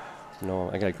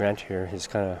got Grant here. He's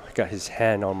kind of got his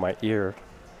hand on my ear.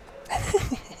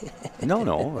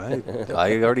 No,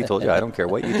 I already told you I don't care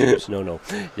what you choose. No.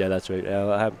 Yeah, that's right.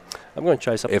 I'm going to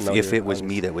try something. If it was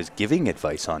me that was giving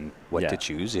advice on what Yeah. to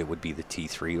choose, it would be the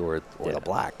T3 or Yeah. the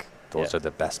black. Those Yeah. are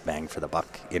the best bang for the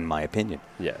buck, in my opinion.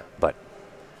 Yeah, But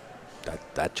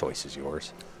that choice is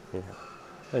yours. yeah,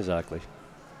 exactly.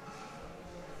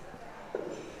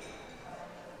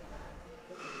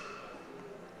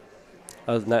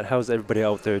 Other than that, how's everybody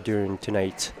out there doing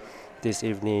tonight, this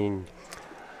evening?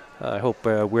 I hope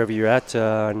wherever you're at,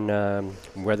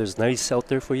 weather's nice out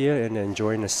there for you and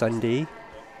enjoying a Sunday.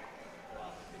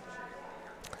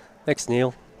 Thanks,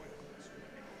 Neil.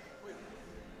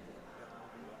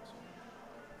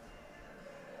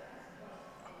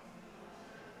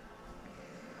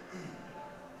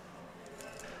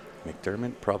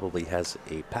 McDermott probably has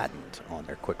a patent on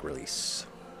their quick release.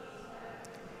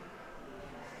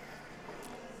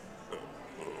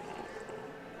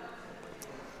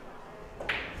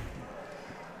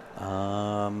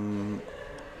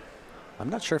 I'm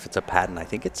not sure if it's a patent. I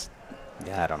think it's,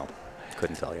 I don't know.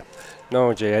 Couldn't tell you.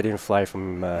 No, Jay, I didn't fly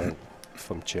from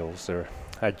Chills. Or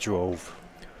I drove.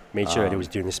 Made sure that it was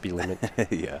doing the speed limit.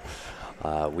 Yeah.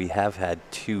 We have had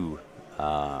 2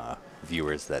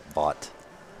 viewers that bought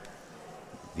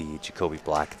the Jacoby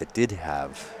Black that did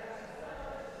have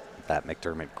that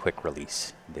McDermott quick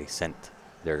release. They sent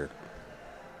their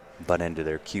butt end of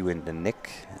their Q into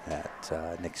Nick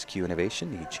at Nick's Q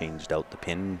Innovation. He changed out the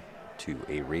pin to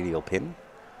a radial pin,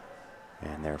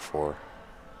 and therefore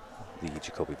the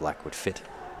Jacoby Black would fit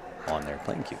on their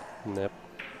playing cue. Yep.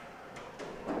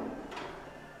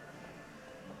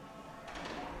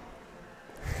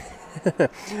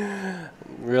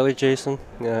 Really, Jason?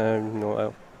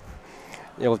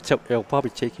 It'll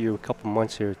probably take you a couple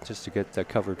months here just to get the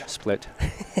covered split.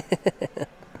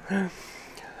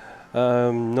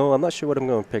 No, I'm not sure what I'm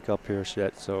going to pick up here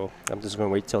yet, so I'm just going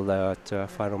to wait till that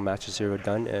final matches here are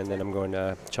done, and then I'm going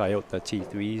to try out the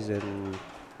T3s and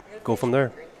go from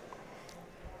there.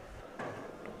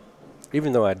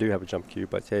 Even though I do have a jump cue,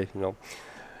 but hey,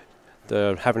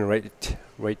 having the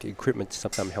right equipment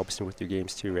sometimes helps with your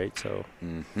games too, right? So,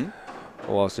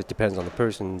 well, also it depends on the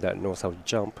person that knows how to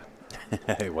jump.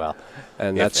 Well,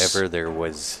 And if that's ever there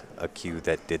was a cue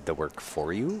that did the work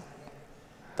for you,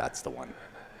 that's the one.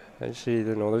 actually,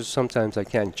 there's sometimes I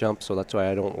can't jump, so that's why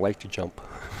I don't like to jump.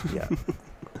 Yeah.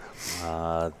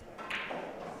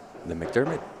 The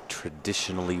McDermott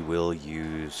traditionally will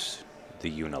use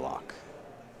the unilock.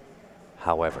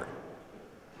 However,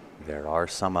 there are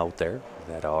some out there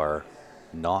that are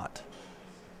not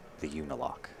the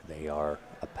unilock. They are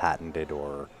a patented,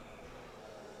 or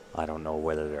I don't know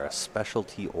whether they're a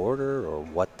specialty order or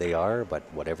what they are, but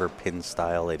whatever pin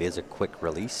style, it is a quick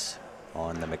release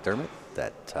on the McDermott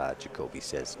that Jacoby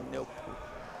says nope.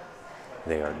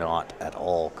 They are not at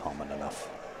all common enough.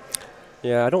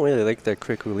 Yeah, I don't really like that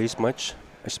quick release much,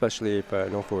 especially if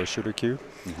for a shooter cue.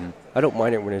 I don't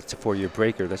mind it when it's a 4-year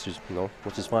breaker. That's just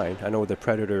which is fine. I know the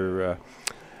Predator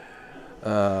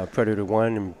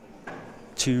 1 and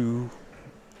 2,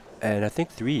 and I think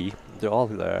 3. They're all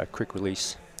quick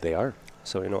release. They are.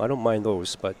 So I don't mind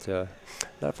those, but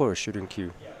not for a shooting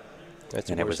cue.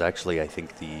 That's And it was actually, I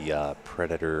think, the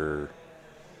Predator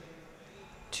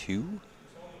 2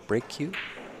 break cue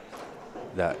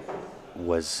that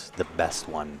was the best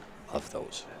one of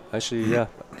those. Actually, yeah,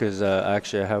 because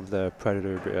actually I have the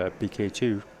Predator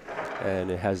BK2,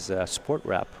 and it has a sport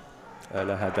wrap,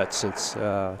 and I had that since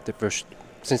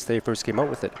they first came out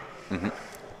with it.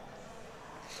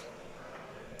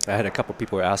 I had a couple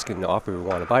people asking to offer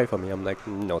want to buy it from me. I'm like,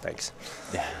 no thanks.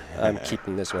 I'm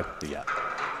keeping this one. Yeah.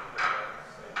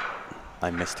 I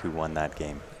missed who won that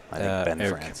game. I think Ben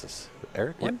Eric. Francis.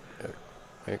 Eric won? Yep.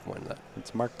 Eric won that.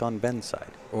 It's marked on Ben's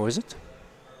side. Oh, is it?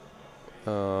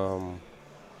 I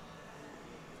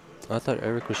thought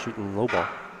Eric was shooting low ball.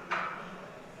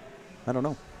 I don't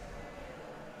know.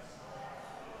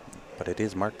 But it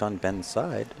is marked on Ben's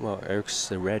side. Well, Eric's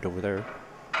the red over there.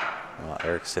 Well,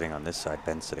 Eric's sitting on this side,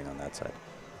 Ben's sitting on that side.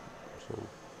 So,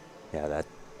 Yeah, that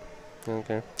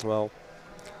okay. Well,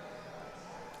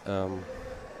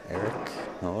 Eric.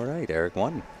 All right, Eric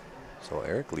won. So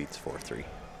Eric leads 4-3.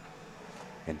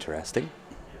 Interesting.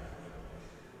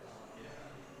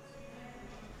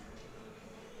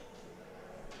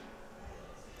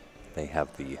 They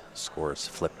have the scores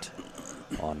flipped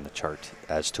on the chart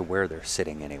as to where they're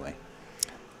sitting anyway.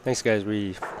 thanks, guys.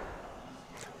 We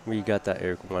got that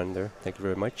Eric one there. Thank you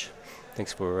very much.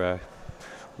 Thanks for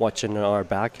watching our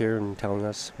back here and telling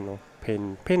us,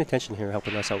 paying attention here,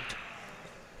 helping us out.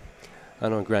 I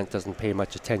know Grant doesn't pay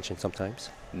much attention sometimes.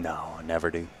 No,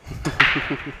 never do.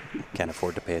 Can't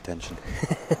afford to pay attention.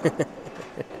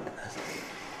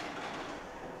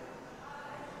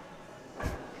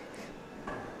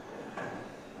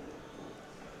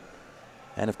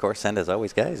 And of course, and as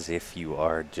always, guys, if you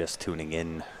are just tuning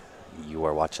in, you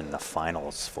are watching the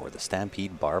finals for the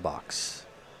Stampede Bar Box,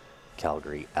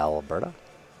 Calgary, Alberta.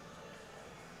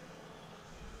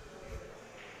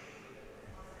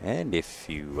 And if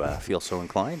you feel so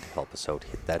inclined, help us out,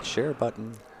 hit that share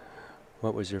button.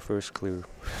 What was your first clue?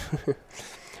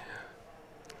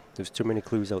 There's too many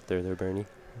clues out there, Bernie.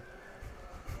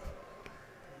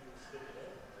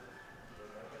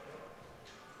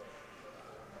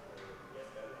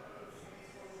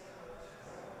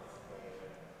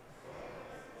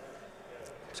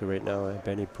 So right now,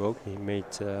 Benny broke. He made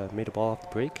a ball off the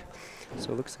break.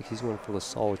 So it looks like he's going for the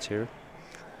solids here.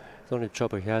 The only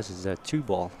trouble he has is that 2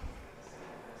 ball.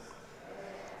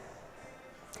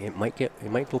 It might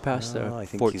go past the I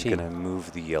think 14. he's going to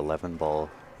move the 11 ball.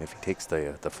 If he takes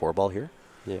the 4 ball here,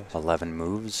 Yes. 11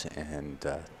 moves, and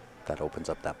that opens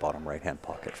up that bottom right-hand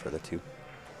pocket for the 2.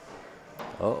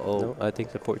 Uh-oh. No, I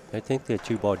think the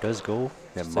 2 ball does go.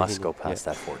 It So must he- go past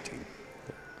yeah. that 14.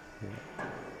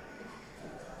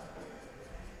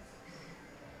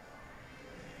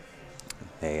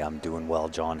 Hey, I'm doing well,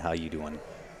 John. How you doing?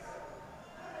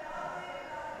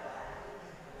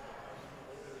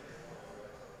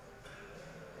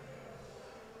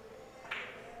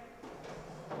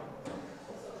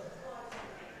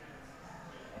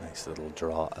 Nice little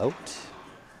draw out.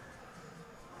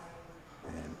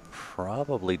 And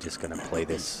probably just going to play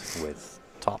this with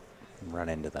top, run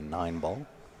into the 9 ball.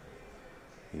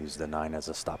 Use the 9 as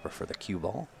a stopper for the cue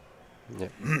ball. Yeah.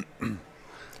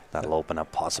 That'll open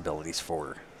up possibilities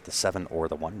for the 7 or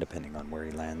the 1, depending on where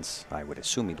he lands. I would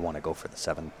assume he'd want to go for the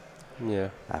 7 Yeah.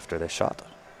 after this shot.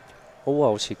 Or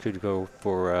else he could go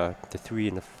for the 3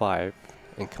 and the 5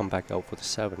 and come back out for the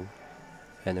 7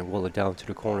 and then roll it down to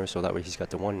the corner so that way he's got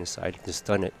the 1 inside. Just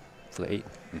stun it for the 8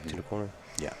 to the corner.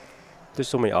 Yeah. There's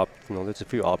so many there's a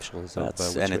few options. Of,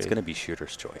 That's, which and it's way- going to be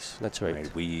shooter's choice. That's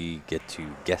right. We get to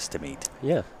guesstimate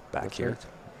Yeah. back that's here. right.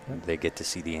 Yeah. They get to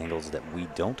see the angles that we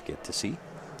don't get to see.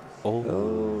 Oh,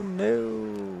 Oh,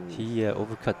 no. he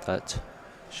overcut that.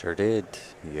 Sure did.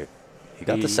 He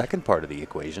got the He- second part of the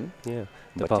equation, Yeah.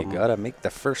 but you problem- got to make the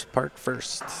first part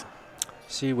first.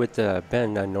 See, with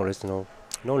Ben, I noticed,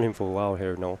 known him for a while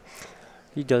here,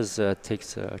 he does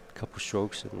takes a couple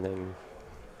strokes and then.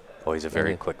 Oh, he's a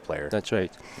very Yeah. quick player. That's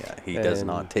right. Yeah, he does And-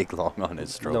 not take long on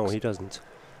his strokes. No, he doesn't.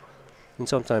 And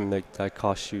sometimes that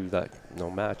costs you that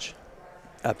match.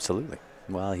 Absolutely.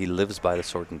 Well, he lives by the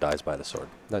sword and dies by the sword.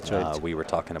 That's right. We were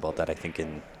talking about that, I think,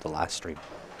 in the last stream.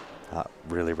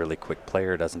 Really, really quick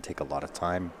player, doesn't take a lot of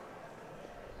time,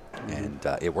 and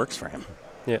it works for him.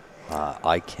 Yeah.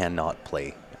 I cannot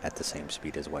play at the same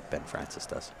speed as what Ben Francis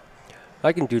does.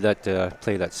 I can do that,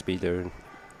 play that speed there.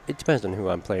 It depends on who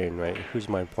I'm playing, right? Who's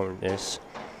my opponent is.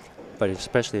 But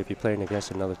especially if you're playing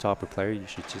against another topper player, you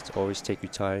should just always take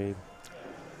your time.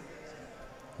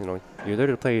 You're there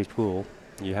to play your pool.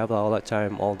 You have all that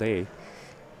time all day.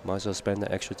 Might as well spend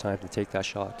the extra time to take that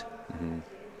shot.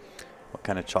 What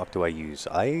kind of chalk do I use?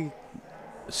 I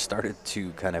started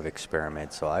to kind of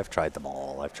experiment, so I've tried them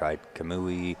all. I've tried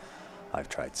Kamui, I've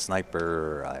tried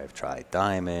Sniper, I've tried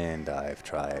Diamond, I've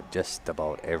tried just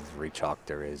about every chalk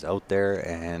there is out there,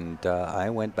 and I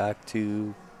went back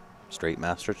to straight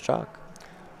Master's chalk.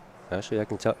 Actually, I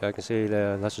can say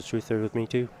that's the truth there with me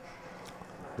too.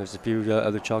 There's a few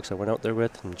other chalks I went out there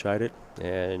with and tried it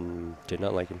and did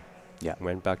not like them. Yeah.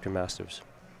 Went back to Masters.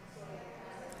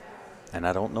 And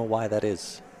I don't know why that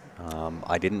is.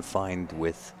 I didn't find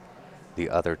with the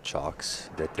other chalks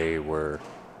that they were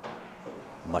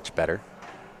much better,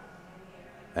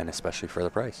 and especially for the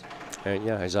price.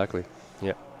 Yeah, exactly.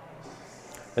 Yeah.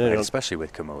 And Right, especially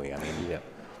with Kamui. I mean, yeah.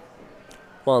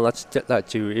 Well, let's get that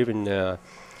too. Even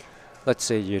let's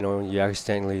say you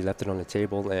accidentally left it on the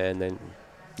table, and then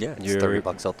yeah, it's you're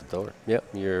 $30 out the door. yeah,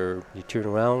 you turn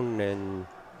around and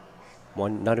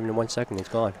not even 1 second, it's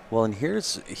gone. Well, and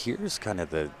here's kind of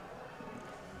the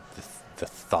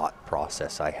thought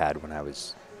process I had when I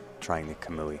was trying the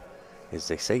Kamui, is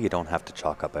they say you don't have to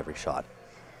chalk up every shot.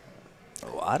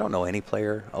 I don't know any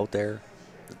player out there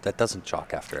that doesn't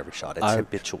chalk after every shot. It's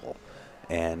habitual.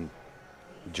 And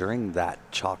during that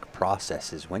chalk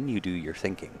process is when you do your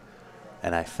thinking.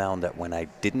 And I found that when I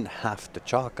didn't have to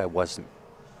chalk, I wasn't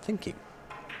thinking.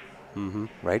 Mm-hmm.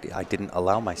 Right? I didn't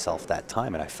allow myself that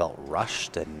time, and I felt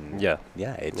rushed. And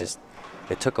it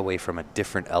took away from a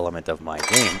different element of my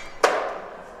game.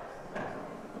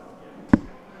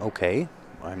 Okay,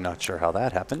 I'm not sure how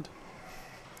that happened.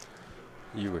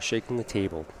 You were shaking the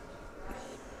table.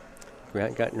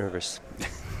 Grant got nervous.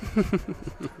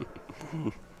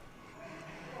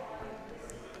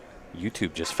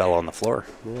 YouTube just fell on the floor.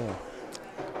 Yeah.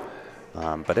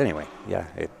 But anyway, yeah,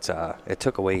 it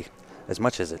took away, as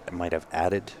much as it might have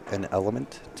added an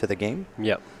element to the game,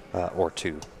 Yep. Or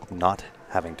to not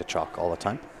having to chalk all the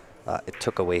time, it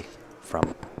took away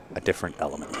from a different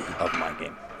element of my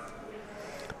game.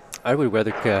 I would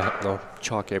rather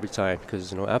chalk every time,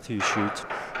 because after you shoot,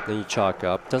 then you chalk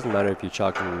up. Doesn't matter if you're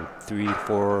chalking 3,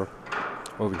 4,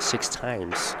 or even 6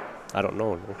 times. I don't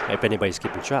know if anybody's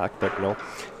keeping track, but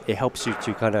it helps you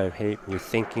to kind of, hey, you're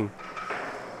thinking,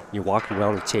 you're walking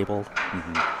around the table.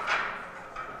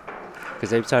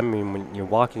 Because every time when you're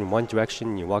walking in one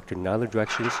direction, you walk to another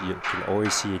direction, so you can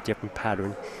always see a different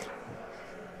pattern.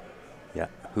 Yeah,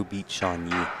 who beat Sean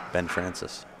Yi? Ben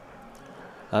Francis.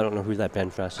 I don't know who that Ben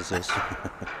Francis is.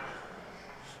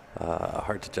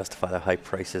 Hard to justify the high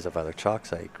prices of other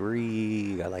chalks. I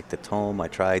agree. I like the Tome. I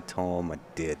tried Tome. I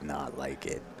did not like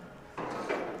it.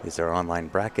 Is there online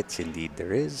brackets? Indeed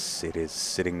there is. It is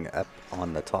sitting up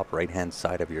on the top right-hand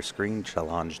side of your screen,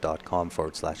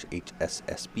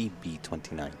 challenge.com/HSSBB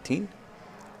 2019.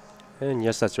 And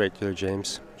yes, that's right there,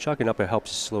 James. Chalking up, it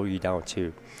helps slow you down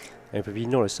too. And if you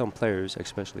notice, some players,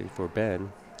 especially for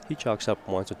Ben, he chalks up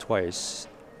once or twice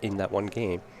in that one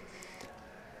game.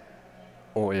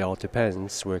 Or it all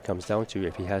depends where it comes down to.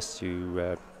 If he has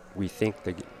to rethink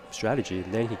the strategy,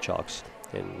 then he chalks.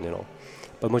 And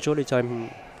but majority of the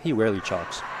time, he rarely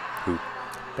chalks. Who?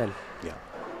 Ben. Yeah.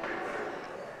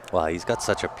 Well, he's got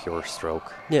such a pure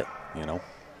stroke. Yeah.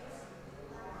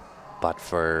 But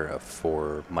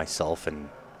for myself, and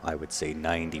I would say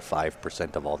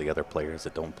 95% of all the other players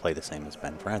that don't play the same as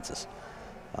Ben Francis,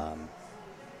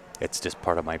 it's just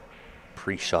part of my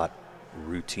pre-shot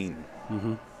routine.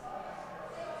 Mm-hmm.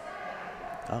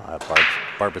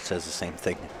 Barbara says the same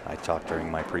thing. I talk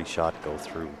during my pre-shot, go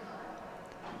through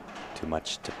too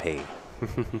much to pay.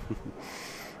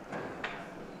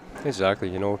 Exactly.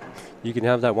 You can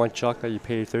have that one chalk that you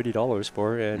pay $30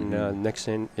 for, and next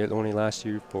thing it only lasts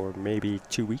you for maybe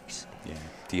 2 weeks. Yeah.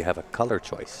 Do you have a color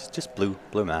choice? Just blue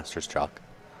Masters chalk.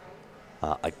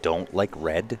 I don't like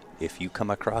red. If you come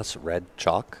across red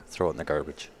chalk, throw it in the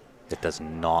garbage. It does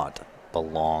not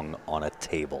belong on a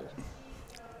table.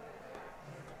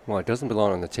 Well, it doesn't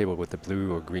belong on the table with the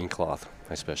blue or green cloth,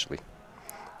 especially.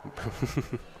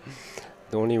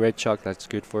 The only red chalk that's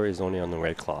good for is only on the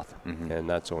red cloth, and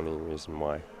that's the only reason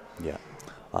why. Yeah.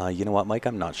 You know what, Mike?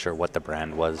 I'm not sure what the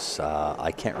brand was.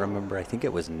 I can't remember. I think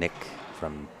it was Nick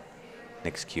from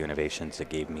Nick's Q Innovations that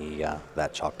gave me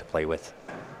that chalk to play with.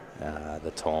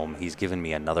 The Tome. He's given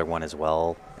me another one as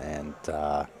well, and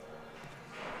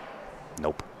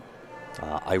nope.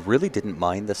 I really didn't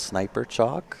mind the Sniper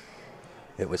chalk.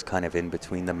 It was kind of in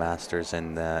between the Masters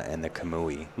and the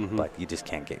Kamui, but you just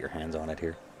can't get your hands on it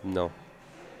here. No.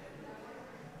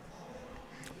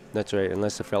 That's right,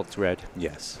 unless the felt's red.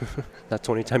 Yes. That's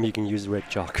the only time you can use red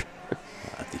chalk.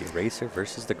 The eraser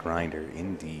versus the grinder,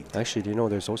 indeed. Actually, do you know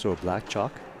there's also a black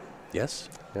chalk? Yes.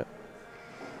 Yeah.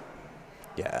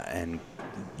 Yeah, and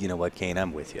you know what, Kane,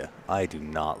 I'm with you. I do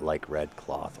not like red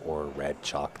cloth or red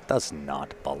chalk. Does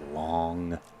not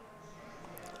belong.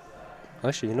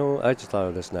 Actually, I just thought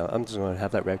of this now. I'm just going to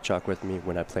have that red chalk with me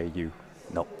when I play you.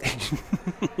 Nope.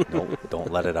 Nope,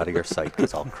 don't let it out of your sight,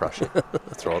 because I'll crush it.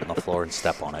 Throw it on the floor and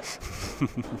step on it.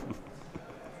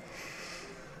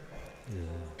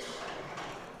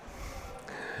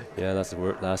 Yeah, that's the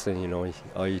last thing,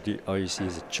 all you see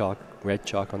is a red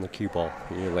chalk on the cue ball.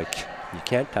 And you're like, you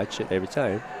can't touch it every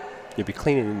time. You'll be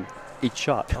cleaning each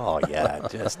shot. Oh yeah,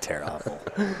 just terrible.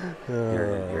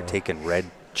 You're taking red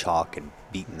chalk and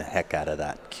beating the heck out of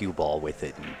that cue ball with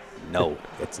it. And no,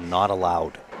 it's not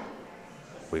allowed.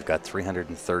 We've got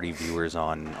 330 viewers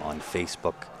on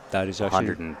Facebook. That is actually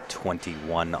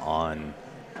 121 on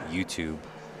YouTube.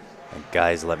 And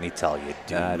guys, let me tell you,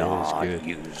 do not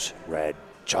use red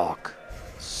chalk.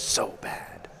 So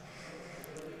bad.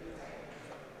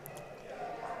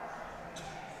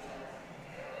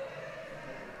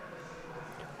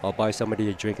 I'll buy somebody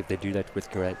a drink if they do that with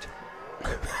Grant.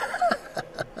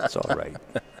 It's all right.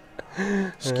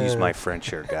 Excuse my French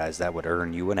here, guys. That would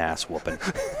earn you an ass whooping.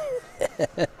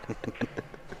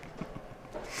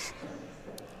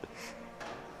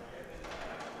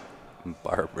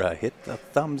 Barbara, hit the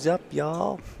thumbs up,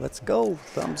 y'all. Let's go.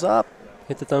 Thumbs up.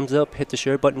 Hit the thumbs up. Hit the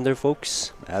share button there,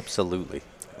 folks. Absolutely.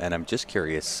 And I'm just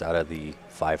curious, out of the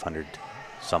 500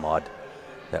 some odd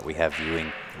that we have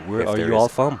viewing, Where are you all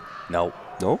from? No.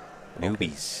 No?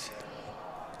 Newbies.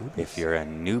 If you're a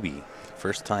newbie,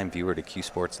 first time viewer to Q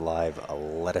Sports Live,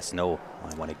 let us know.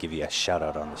 I want to give you a shout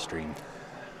out on the stream.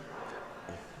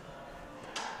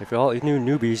 If you're all new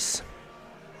newbies,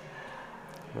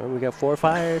 well, we got 4,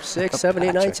 5, 6, 7,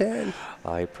 8, 9, 10.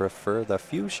 I prefer the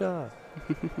fuchsia.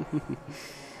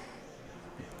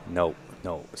 No,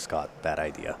 Scott, bad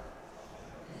idea.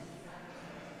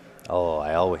 Oh,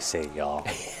 I always say y'all.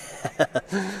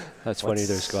 That's funny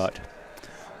there, Scott.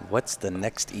 What's the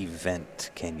next event?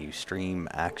 Can you stream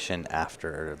action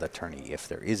after the tourney, if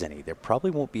there is any? There probably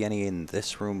won't be any in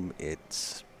this room.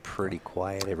 It's pretty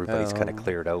quiet. Everybody's kind of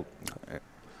cleared out.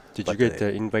 Did you get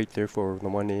the invite there for the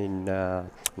one in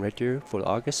Red Deer for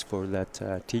August for that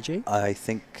TJ? I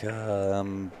think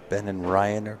Ben and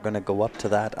Ryan are going to go up to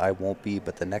that. I won't be,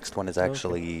 but the next one is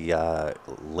actually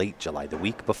late July, the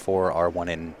week before our one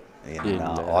in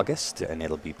August, and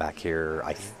it'll be back here,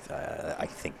 I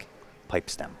think, Pipe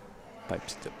stem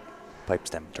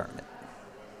tournament.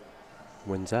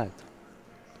 When's that?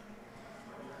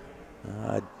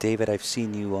 David, I've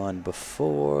seen you on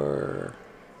before.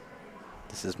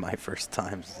 This is my first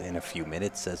time in a few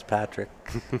minutes, says Patrick.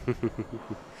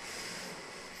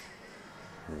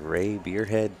 Ray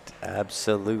Beerhead,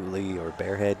 absolutely, or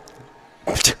Bearhead.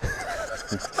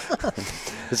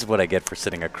 This is what I get for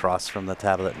sitting across from the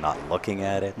tablet, not looking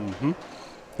at it. Mm-hmm.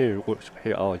 Here,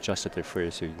 I'll adjust it there for you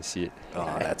so you can see it.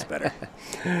 Oh, that's better.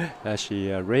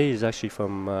 Actually, Ray is actually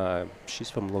from, she's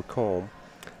from Lacombe,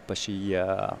 but she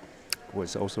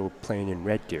was also playing in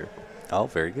Red Deer. Oh,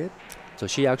 very good. So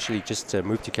she actually just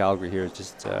moved to Calgary here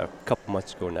just a couple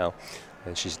months ago now.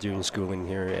 And she's doing schooling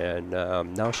here, and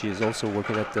now she is also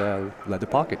working at the Leather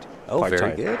Pocket. Oh,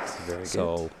 very good. Very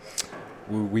so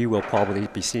we will probably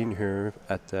be seeing her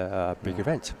at the big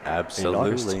event.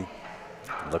 Absolutely.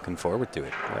 Looking forward to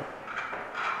it.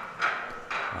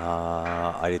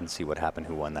 Yeah. I didn't see what happened.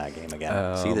 Who won that game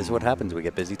again? See, this is what happens. We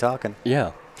get busy talking.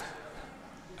 Yeah.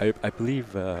 I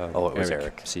believe it was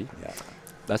Eric. See? Yeah.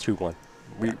 That's who won.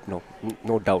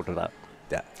 No doubt of that.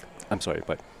 Yeah. I'm sorry,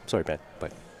 Ben,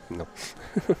 but no.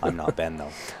 I'm not Ben,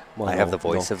 though. Well, I have the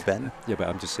voice of Ben. Yeah, but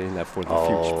I'm just saying that for the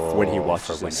future, when he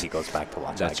watches for when he goes back to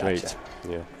watch. That's right.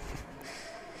 Yeah.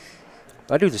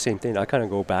 I do the same thing. I kind of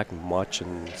go back and watch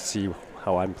and see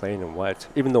how I'm playing and what.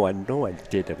 Even though I know I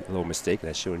did a little mistake and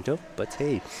I shouldn't have, but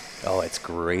hey. Oh, it's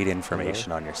great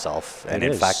information on yourself. And It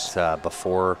in is. fact,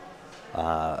 before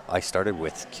I started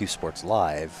with Q Sports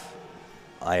Live,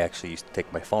 I actually used to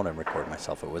take my phone and record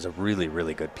myself. It was a really,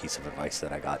 really good piece of advice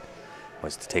that I got,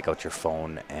 was to take out your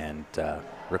phone and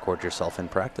record yourself in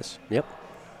practice. Yep.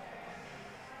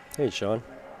 Hey, Sean.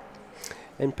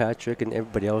 And Patrick and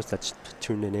everybody else that's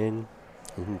tuning in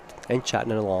and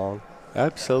chatting along.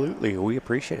 Absolutely. We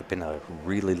appreciate it. It's been a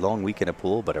really long weekend of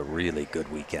pool, but a really good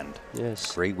weekend.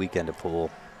 Yes. Great weekend of pool.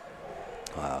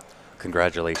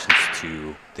 Congratulations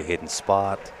to the Hidden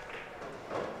Spot.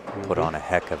 Put on a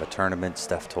heck of a tournament.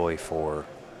 Steph Toy for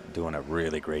doing a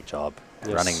really great job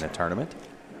running the tournament.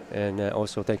 And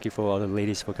also thank you for all the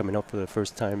ladies for coming up for the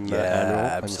first time annual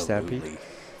on the Stampede. Absolutely.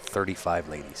 35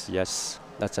 ladies. Yes,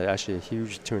 that's actually a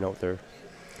huge turnout there.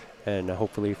 And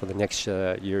hopefully for the next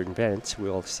year event,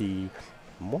 we'll see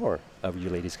more of you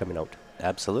ladies coming out.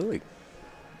 Absolutely.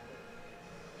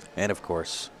 And of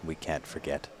course, we can't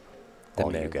forget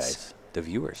all you guys, the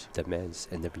viewers. The men's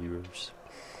and the viewers.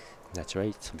 That's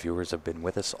right. Viewers have been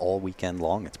with us all weekend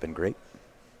long. It's been great.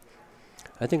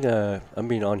 I think I'm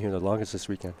being on here the longest this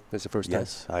weekend. This is the first time.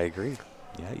 Yes, I agree.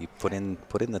 Yeah, you put in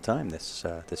the time this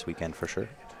weekend for sure.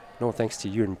 No, thanks to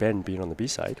you and Ben being on the B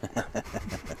side.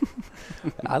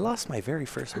 I lost my very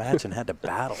first match and had to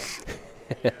battle.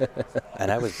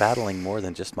 And I was battling more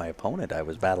than just my opponent. I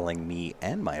was battling me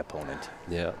and my opponent.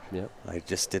 Yeah, yeah, I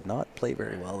just did not play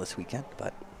very well this weekend,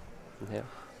 but yeah.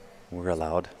 we're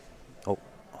allowed. Oh,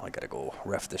 I gotta go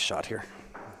ref this shot here.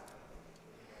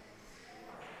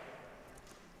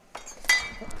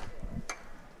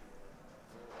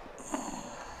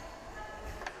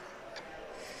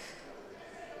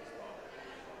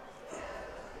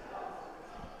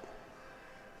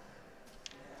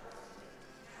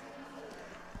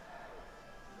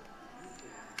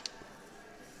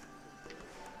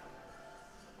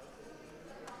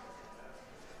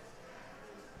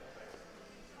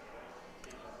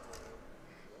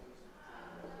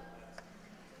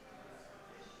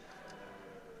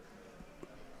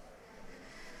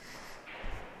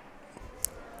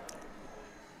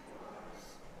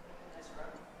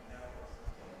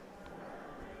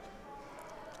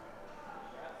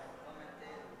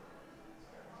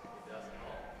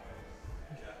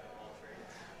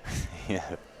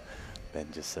 Yeah, Ben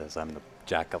just says I'm the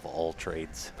jack of all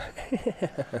trades.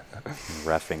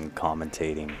 Reffing,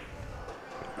 commentating.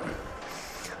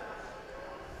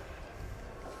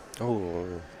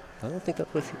 Oh, I don't think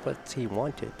that was what he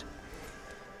wanted.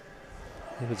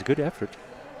 It was a good effort.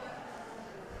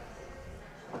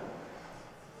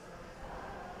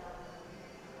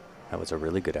 That was a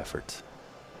really good effort.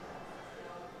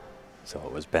 So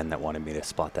it was Ben that wanted me to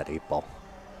spot that 8-ball.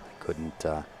 I couldn't.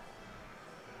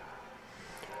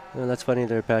 No, that's funny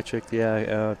there, Patrick.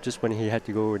 Yeah, just when he had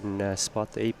to go and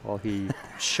spot the 8-ball, he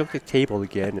shook the table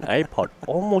again, and iPod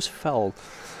almost fell.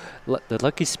 The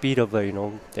lucky speed of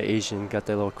the Asian got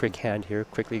the little quick hand here,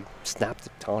 quickly snapped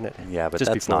it on it. Yeah, but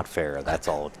just that's before. not fair. That's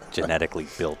all genetically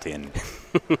built in.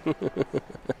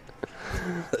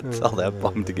 Tell that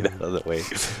bum to get out of the way.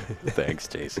 Thanks,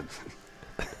 Jason.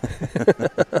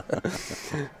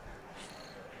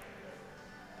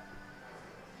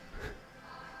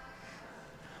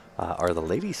 Are the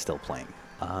ladies still playing?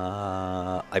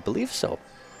 I believe so.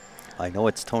 I know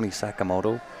it's Tony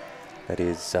Sakamoto. That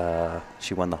is,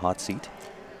 she won the hot seat.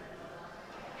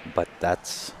 But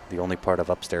that's the only part of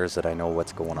upstairs that I know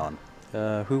what's going on.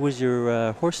 Who was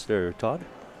your horse there, Todd?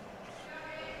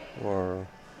 Or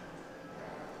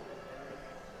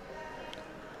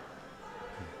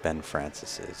Ben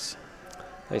Francis is.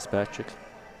 nice, Patrick.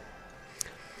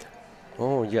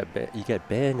 Oh, you got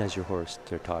Ben as your horse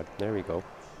there, Todd. There we go.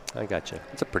 I gotcha.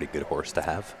 It's a pretty good horse to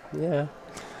have. Yeah,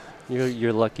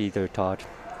 you're lucky there, Todd.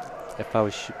 If I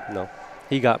was,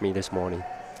 he got me this morning.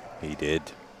 He did.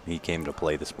 He came to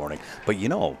play this morning. But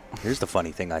here's the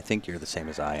funny thing. I think you're the same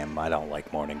as I am. I don't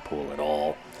like morning pool at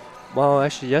all. Well,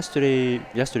 actually,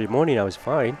 yesterday morning I was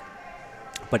fine.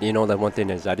 But that one thing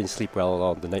is I didn't sleep well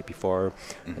all the night before.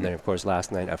 Mm-hmm. And then, of course,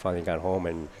 last night I finally got home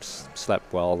and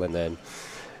slept well. And then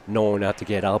knowing I have to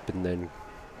get up and then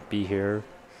be here.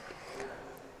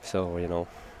 So,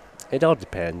 it all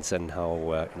depends on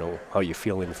how you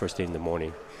feel in the first day in the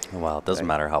morning. Well, it doesn't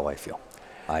matter how I feel.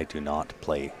 I do not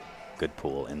play good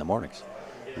pool in the mornings.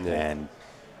 Yeah. And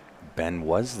Ben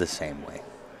was the same way.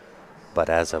 But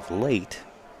as of late,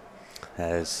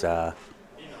 has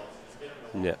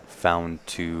found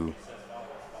to...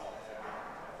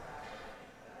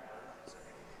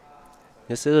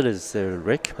 Yes, it is.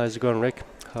 Rick, how's it going, Rick?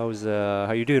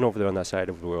 How you doing over there on that side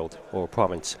of the world, or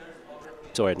province?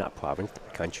 Sorry, not province,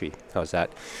 country. How's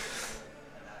that?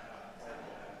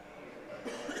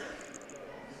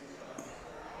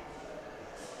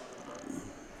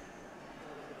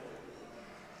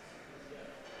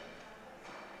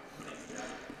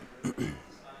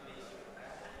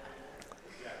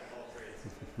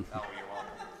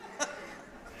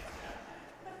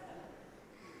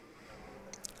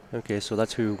 Okay, so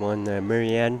that's who won.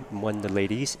 Marianne won the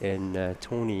ladies, and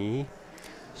Tony,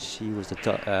 she was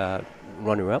the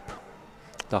runner-up,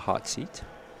 the hot seat.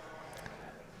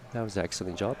 That was an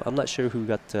excellent job. I'm not sure who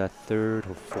got third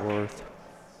or fourth.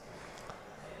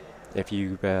 If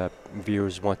you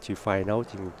viewers want to find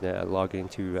out, you can log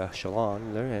into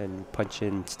Shalon there and punch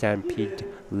in Stampede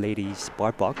Ladies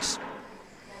Bar Box,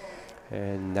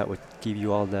 and that would give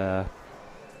you all the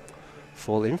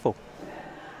full info.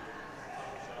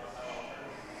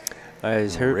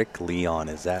 Rick Leon,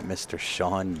 is that Mr.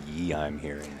 Sean Yee I'm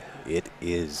hearing? It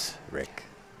is Rick.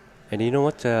 And you know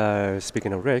what,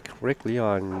 speaking of Rick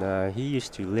Leon, he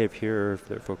used to live here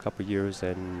for a couple of years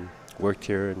and worked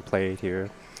here and played here.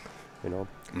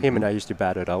 Him and I used to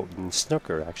bat it out in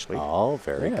snooker, actually. Oh,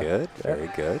 very good,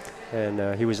 very good.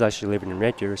 And he was actually living in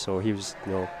Red Deer, so he was,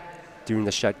 doing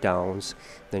the shutdowns.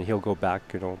 Then he'll go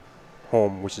back,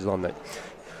 home, which is on the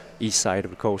east side of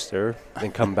the coast there,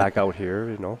 and come back out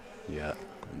here, Yeah.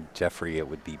 Jeffrey, it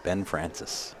would be Ben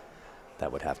Francis.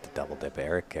 That would have to double dip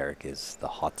Eric. Eric is the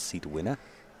hot seat winner.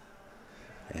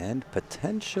 And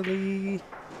potentially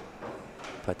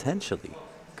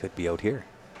could be out here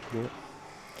Yeah.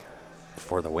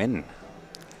 for the win.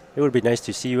 It would be nice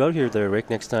to see you out here there, Rick,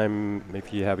 next time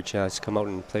if you have a chance. Come out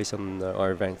and play some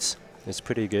our events. It's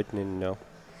pretty good, and you know.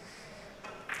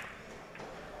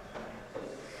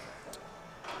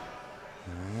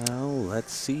 Well,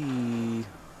 let's see.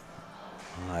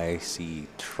 I see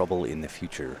trouble in the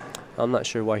future. I'm not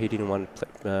sure why he didn't want to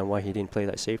play, why he didn't play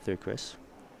that safe there, Chris.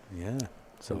 Yeah.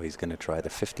 So he's going to try the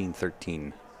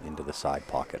 15-13 into the side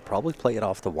pocket. Probably play it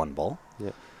off the one ball.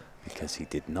 Yeah. Because he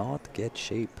did not get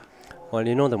shape. Well,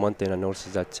 you know, the one thing I noticed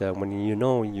is that when you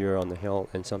know you're on the hill,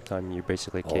 and sometimes you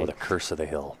basically Oh, can't. the curse of the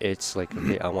hill. It's like,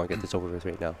 okay, I want to get this over with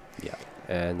right now. Yeah.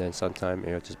 And then sometimes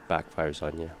it just backfires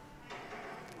on you.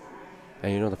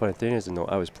 And you know, the funny thing is, you know,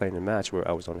 I was playing a match where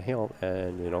I was on the hill,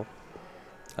 and you know,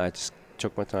 I just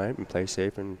took my time and played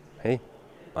safe, and hey,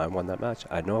 I won that match.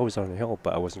 I know I was on the hill,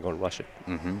 but I wasn't going to rush it.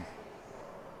 Mm-hmm.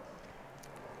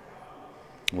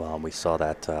 Well, we saw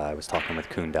that. I was talking with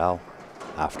Kuhn Dao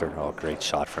after. Oh, great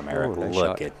shot from Eric. Nice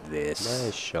Look shot. at this.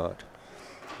 Nice shot.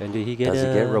 And did he get? Does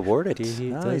he get rewarded? Did he,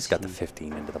 No, does he's got the he?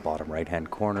 15 into the bottom right-hand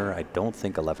corner. I don't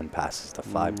think 11 passes the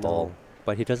 5 No, ball.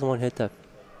 but he doesn't want to hit that.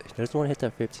 He doesn't want to hit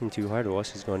that 15 too hard, or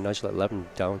else he's going to nudge that 11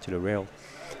 down to the rail,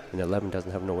 and 11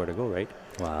 doesn't have nowhere to go, right?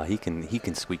 Well, he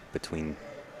can sweep between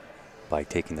by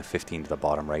taking the 15 to the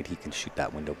bottom right. He can shoot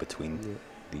that window between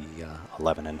the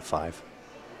 11 and 5.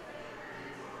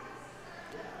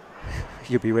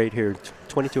 You'll be right here,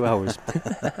 22 hours.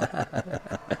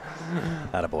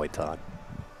 Attaboy, Todd.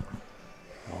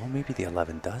 Oh, maybe the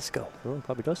 11 does go. Oh, it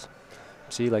probably does.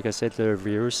 See, like I said, the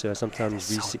viewers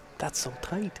sometimes That's so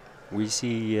tight. we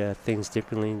see things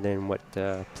differently than what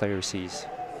the player sees.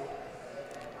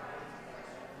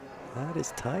 That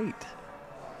is tight.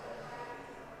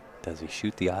 Does he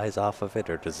shoot the eyes off of it,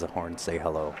 or does the horn say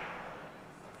hello?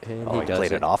 And Oh, he does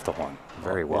played it off the horn.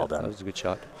 Very well That done. was a good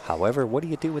shot. However, what do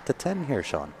you do with the 10 here,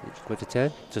 Sean? With the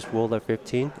 10, just roll that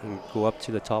 15 and go up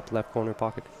to the top left corner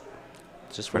pocket.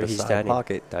 Just For where the he's side standing.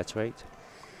 pocket. That's right.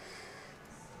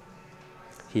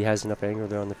 He has enough angle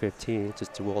there on the 15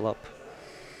 just to roll up.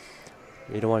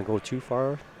 You don't want to go too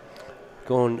far.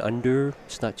 Going under,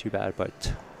 it's not too bad,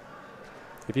 but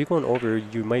if you're going over,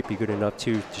 you might be good enough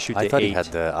to shoot I the thought 8.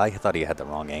 I thought he had the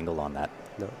wrong angle on that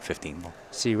No. 15 ball.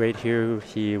 See, right here,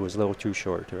 he was a little too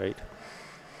short, right?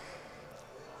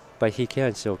 But he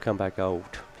can still come back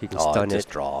out. He can stun just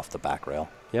it. draw off the back rail.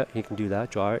 Yeah, he can do that,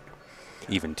 draw it.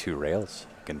 Even 2 rails.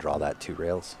 You can draw that 2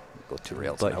 rails. Go 2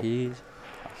 rails. But now. he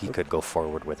He could go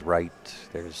forward with right.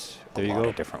 There's There a you lot go.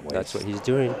 of different ways. That's what he's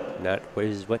doing. That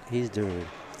is what he's doing.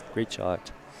 Great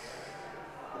shot.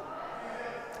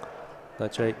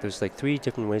 That's right. There's like 3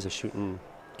 different ways of shooting,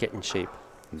 get in shape.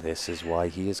 This is why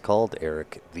he is called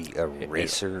Eric the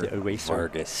Eraser, The Eraser.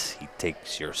 Vargas. He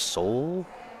takes your soul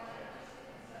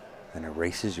and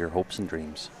erases your hopes and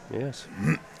dreams. Yes.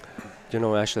 You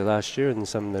know, actually last year in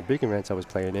some of the big events I was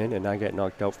playing in, and I get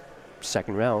knocked out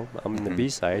second round. I'm in the B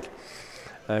side.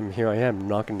 Here I am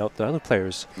knocking out the other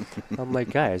players. I'm like,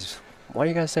 guys, why are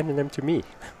you guys sending them to me?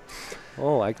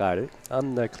 Oh, I got it.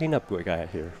 I'm the cleanup guy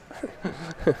here.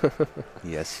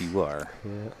 Yes, you are.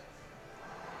 Yeah.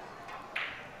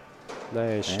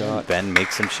 Nice And shot. Ben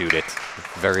makes him shoot it.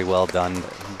 Very well done.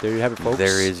 There you have it, folks.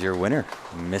 There is your winner,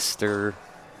 Mr.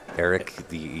 Eric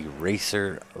the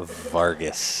Eraser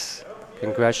Vargas.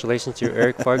 Congratulations to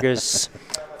Eric Vargas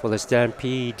for the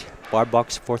Stampede Bar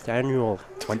Box 4th Annual.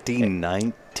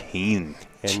 2019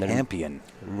 And then- champion.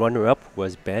 Runner-up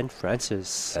was Ben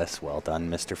Francis. Yes, well done,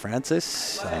 Mr.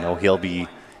 Francis. I know he'll be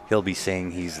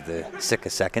saying he's the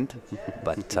sickest second,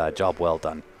 but job well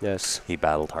done. Yes. He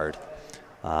battled hard.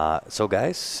 So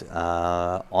guys,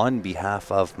 on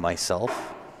behalf of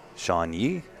myself, Sean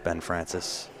Yee, Ben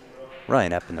Francis,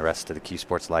 Ryan Epp, and the rest of the Q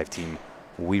Sports Live team,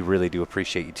 we really do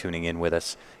appreciate you tuning in with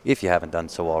us. If you haven't done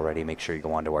so already, make sure you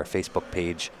go onto our Facebook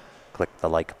page, click the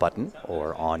like button,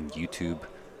 or on YouTube,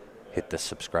 hit the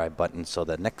subscribe button so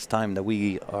that next time that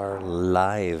we are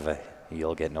live,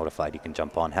 you'll get notified. You can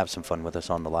jump on, have some fun with us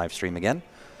on the live stream again.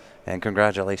 And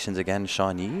congratulations again,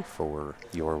 Sean Yee, for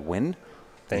your win.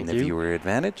 Thank and the you. viewer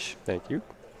advantage. Thank you.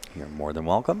 You're more than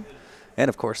welcome. And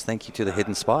of course, thank you to the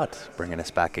Hidden Spot, bringing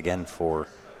us back again for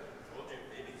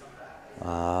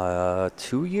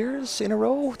 2 years in a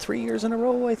row, 3 years in a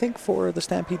row, I think, for the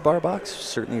Stampede Bar Box.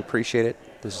 Certainly appreciate it.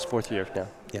 This is 4th year now.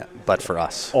 Yeah, but for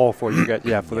us, Oh, for you guys.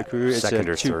 Yeah, for the crew, it's second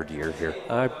or 2. third year here.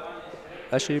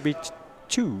 Actually, it'd be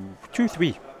 2,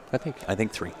 3, I think. I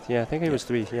think 3. Yeah, I think it was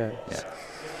 3. Yeah. Yeah.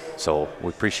 So we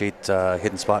appreciate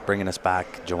Hidden Spot bringing us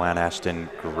back. Joanne Ashton,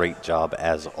 great job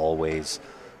as always.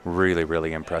 Really,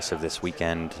 really impressive this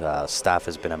weekend. Staff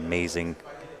has been amazing.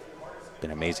 Been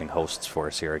amazing hosts for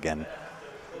us here again.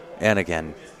 And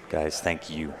again, guys, thank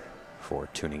you for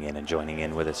tuning in and joining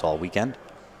in with us all weekend.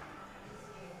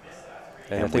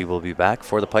 And we will be back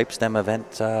for the Pipe Stem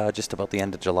event just about the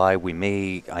end of July. We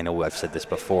may, I know I've said this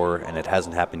before and it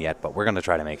hasn't happened yet, but we're going to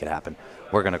try to make it happen.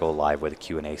 We're going to go live with a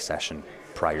Q&A session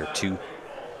prior to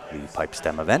the Pipe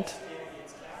Stem event.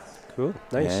 Cool.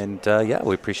 Nice. And yeah,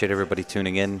 we appreciate everybody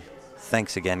tuning in.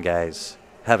 Thanks again, guys.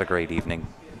 Have a great evening.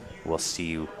 We'll see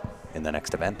you in the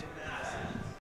next event.